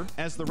the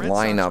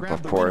lineup,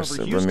 of course,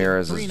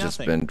 Ramirez has just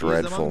been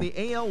dreadful.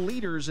 Yeah,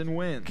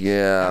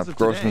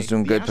 Grossman's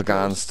doing good,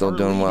 Pagan's still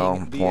doing well,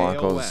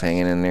 Polanco's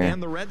hanging in there.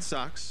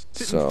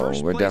 So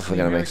we're definitely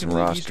going to make some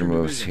roster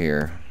moves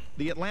here.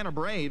 The Atlanta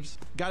Braves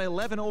got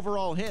 11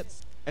 overall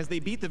hits as they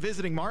beat the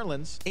visiting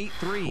Marlins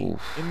 8-3.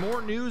 In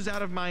more news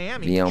out of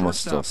Miami, he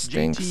almost still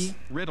stinks. JT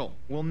Riddle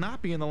will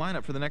not be in the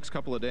lineup for the next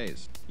couple of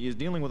days. He is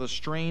dealing with a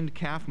strained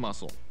calf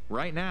muscle.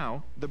 Right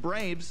now, the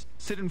Braves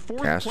sit in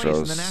 4th place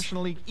in the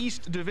National League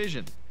East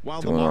Division,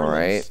 while the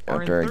Marlins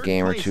are in 3rd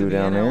game or place two in the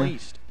down NL there.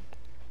 East.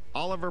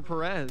 Oliver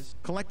Perez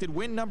collected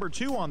win number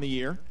 2 on the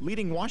year,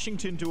 leading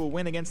Washington to a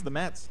win against the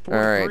Mets. All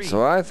right,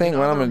 so I think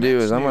what I'm going to do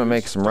is I'm going to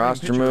make some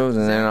roster moves,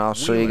 and then I'll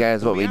show you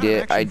guys what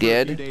I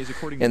did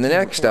in the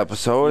next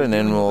episode, and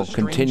then we'll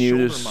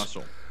continue this.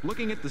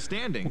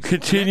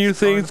 Continue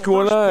things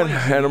going on.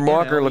 Adam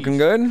Walker looking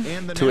good.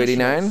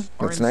 289.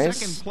 That's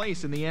nice.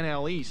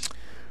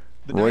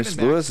 Royce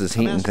Lewis is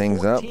heating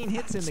things up.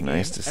 It's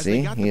nice to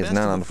see. He is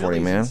not on the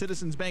 40-man.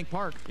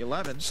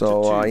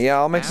 So, yeah,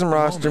 I'll make some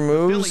roster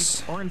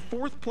moves. Are in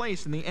 4th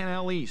place in the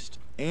NL East,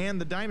 and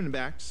the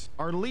Diamondbacks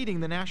are leading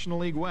the National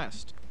League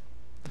West.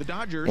 The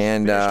Dodgers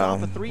and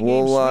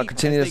we'll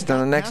continue this in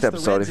the next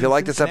episode. If you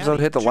like this episode,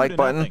 hit the like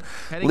button.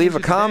 Leave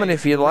a comment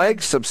if you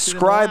like.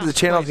 Subscribe to the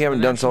channel if you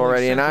haven't done so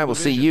already. And I will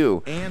see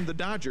you in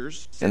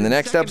the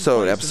next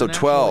episode, episode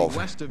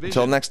 12.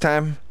 Until next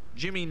time.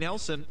 Jimmy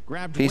Nelson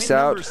grabbed peace win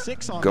out. number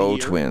 6 on Go the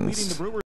year, Twins. leading the Brewers